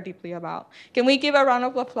care deeply about. Can we give a round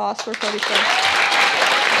of applause for Floricel?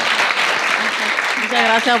 Muchas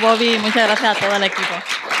gracias, Bobby. Muchas gracias a todo el equipo.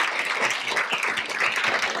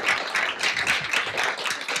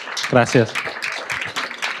 Gracias.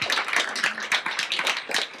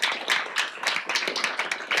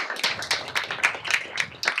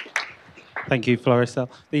 Thank you, Floricel.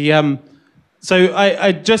 So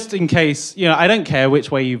I just in case, I don't care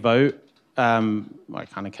which way you vote. I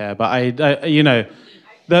kind of care, but I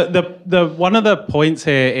the one of the points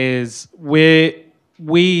here is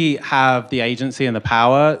we have the agency and the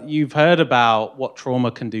power. You've heard about what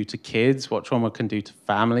trauma can do to kids, what trauma can do to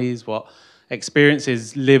families, what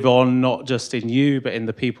experiences live on not just in you, but in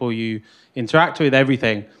the people you interact with,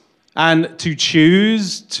 everything. And to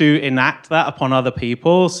choose to enact that upon other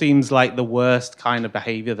people seems like the worst kind of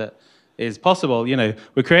behavior that is possible.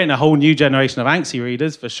 We're creating a whole new generation of Anxy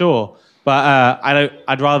readers for sure, but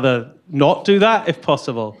I'd rather not do that if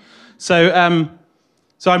possible. So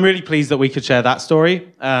I'm really pleased that we could share that story.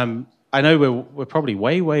 I know we're probably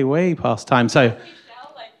way past time. So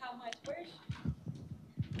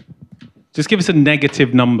just give us a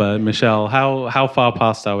negative number, Michelle. How far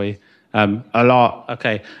past are we? A lot.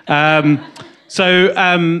 Okay.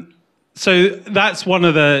 So that's one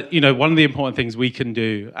of the important things we can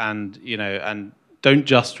do, and don't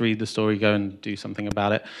just read the story, go and do something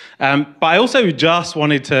about it. But I also just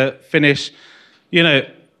wanted to finish,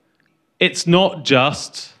 it's not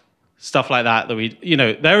just stuff like that we,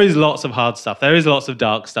 there is lots of hard stuff. There is lots of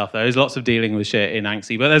dark stuff. There is lots of dealing with shit in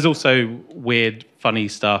Anxy, but there's also weird, funny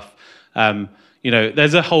stuff.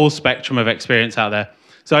 There's a whole spectrum of experience out there.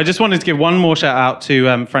 So I just wanted to give one more shout out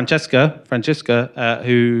to Francesca,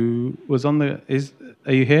 who was on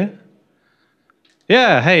are you here?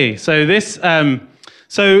 Yeah, hey. So this,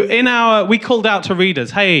 we called out to readers.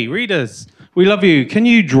 Hey, readers, we love you. Can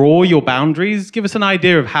you draw your boundaries? Give us an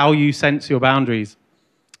idea of how you sense your boundaries.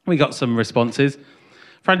 We got some responses.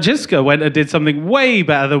 Francesca went and did something way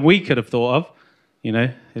better than we could have thought of,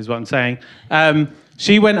 is what I'm saying.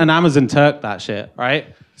 She went and Amazon Turk that shit, right?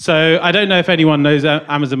 So I don't know if anyone knows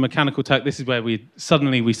Amazon Mechanical Turk. This is where we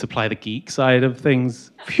supply the geek side of things.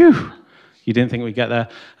 Phew, you didn't think we'd get there.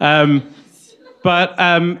 But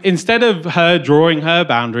instead of her drawing her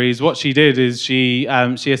boundaries, what she did is she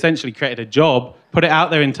essentially created a job, put it out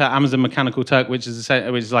there into Amazon Mechanical Turk, which is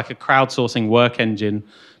like a crowdsourcing work engine.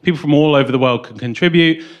 People from all over the world can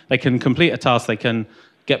contribute. They can complete a task. They can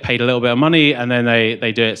get paid a little bit of money, and then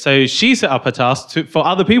they do it. So she set up a task for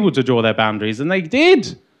other people to draw their boundaries, and they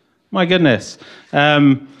did. My goodness.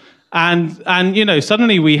 And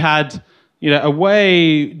suddenly we had a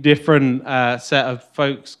way different set of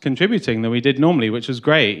folks contributing than we did normally, which was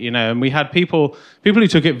great. And we had people who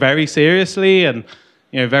took it very seriously and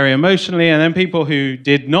very emotionally, and then people who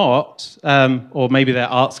did not, or maybe their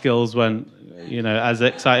art skills weren't as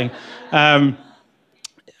exciting.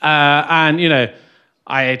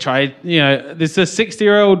 I tried, this is a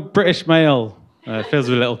 60-year-old British male. It feels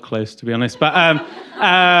a little close, to be honest. But,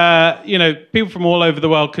 people from all over the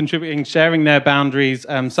world contributing, sharing their boundaries.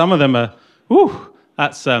 Some of them are,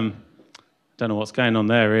 that's, don't know what's going on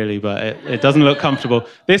there, really, but it doesn't look comfortable.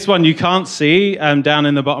 This one you can't see down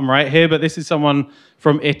in the bottom right here, but this is someone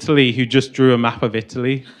from Italy who just drew a map of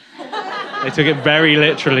Italy. They took it very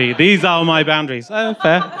literally. These are my boundaries. Oh,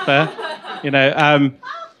 fair.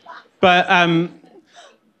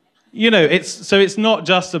 It's not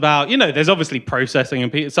just about, there's obviously processing,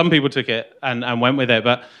 and some people took it and went with it,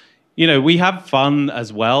 but, we have fun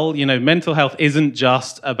as well. Mental health isn't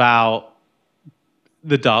just about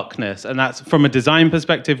the darkness, and that's from a design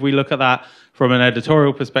perspective, we look at that. From an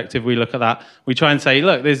editorial perspective, we look at that. We try and say,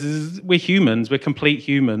 look, we're humans, we're complete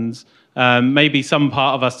humans. Maybe some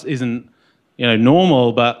part of us isn't,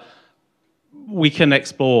 normal, but we can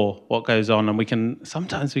explore what goes on, and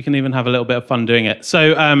sometimes we can even have a little bit of fun doing it. It's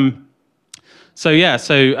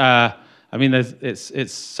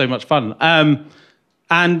so much fun.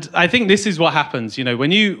 And I think this is what happens,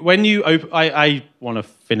 when you open, I want to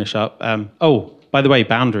finish up. By the way,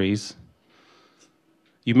 boundaries.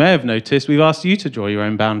 You may have noticed we've asked you to draw your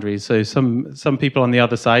own boundaries. So some people on the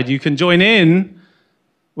other side, you can join in.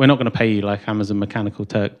 We're not going to pay you like Amazon Mechanical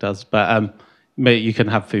Turk does, but you can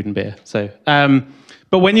have food and beer. So,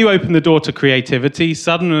 but when you open the door to creativity,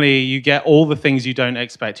 suddenly you get all the things you don't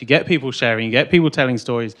expect. You get people sharing, you get people telling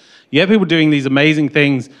stories, you get people doing these amazing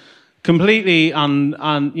things, completely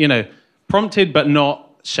prompted but not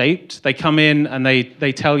shaped. They come in and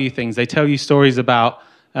they tell you things. They tell you stories about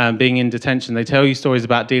being in detention. They tell you stories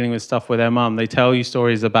about dealing with stuff with their mum. They tell you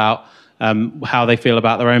stories about how they feel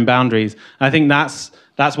about their own boundaries. And I think that's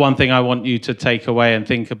one thing I want you to take away and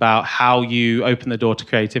think about, how you open the door to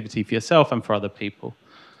creativity for yourself and for other people.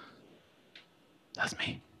 That's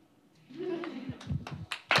me.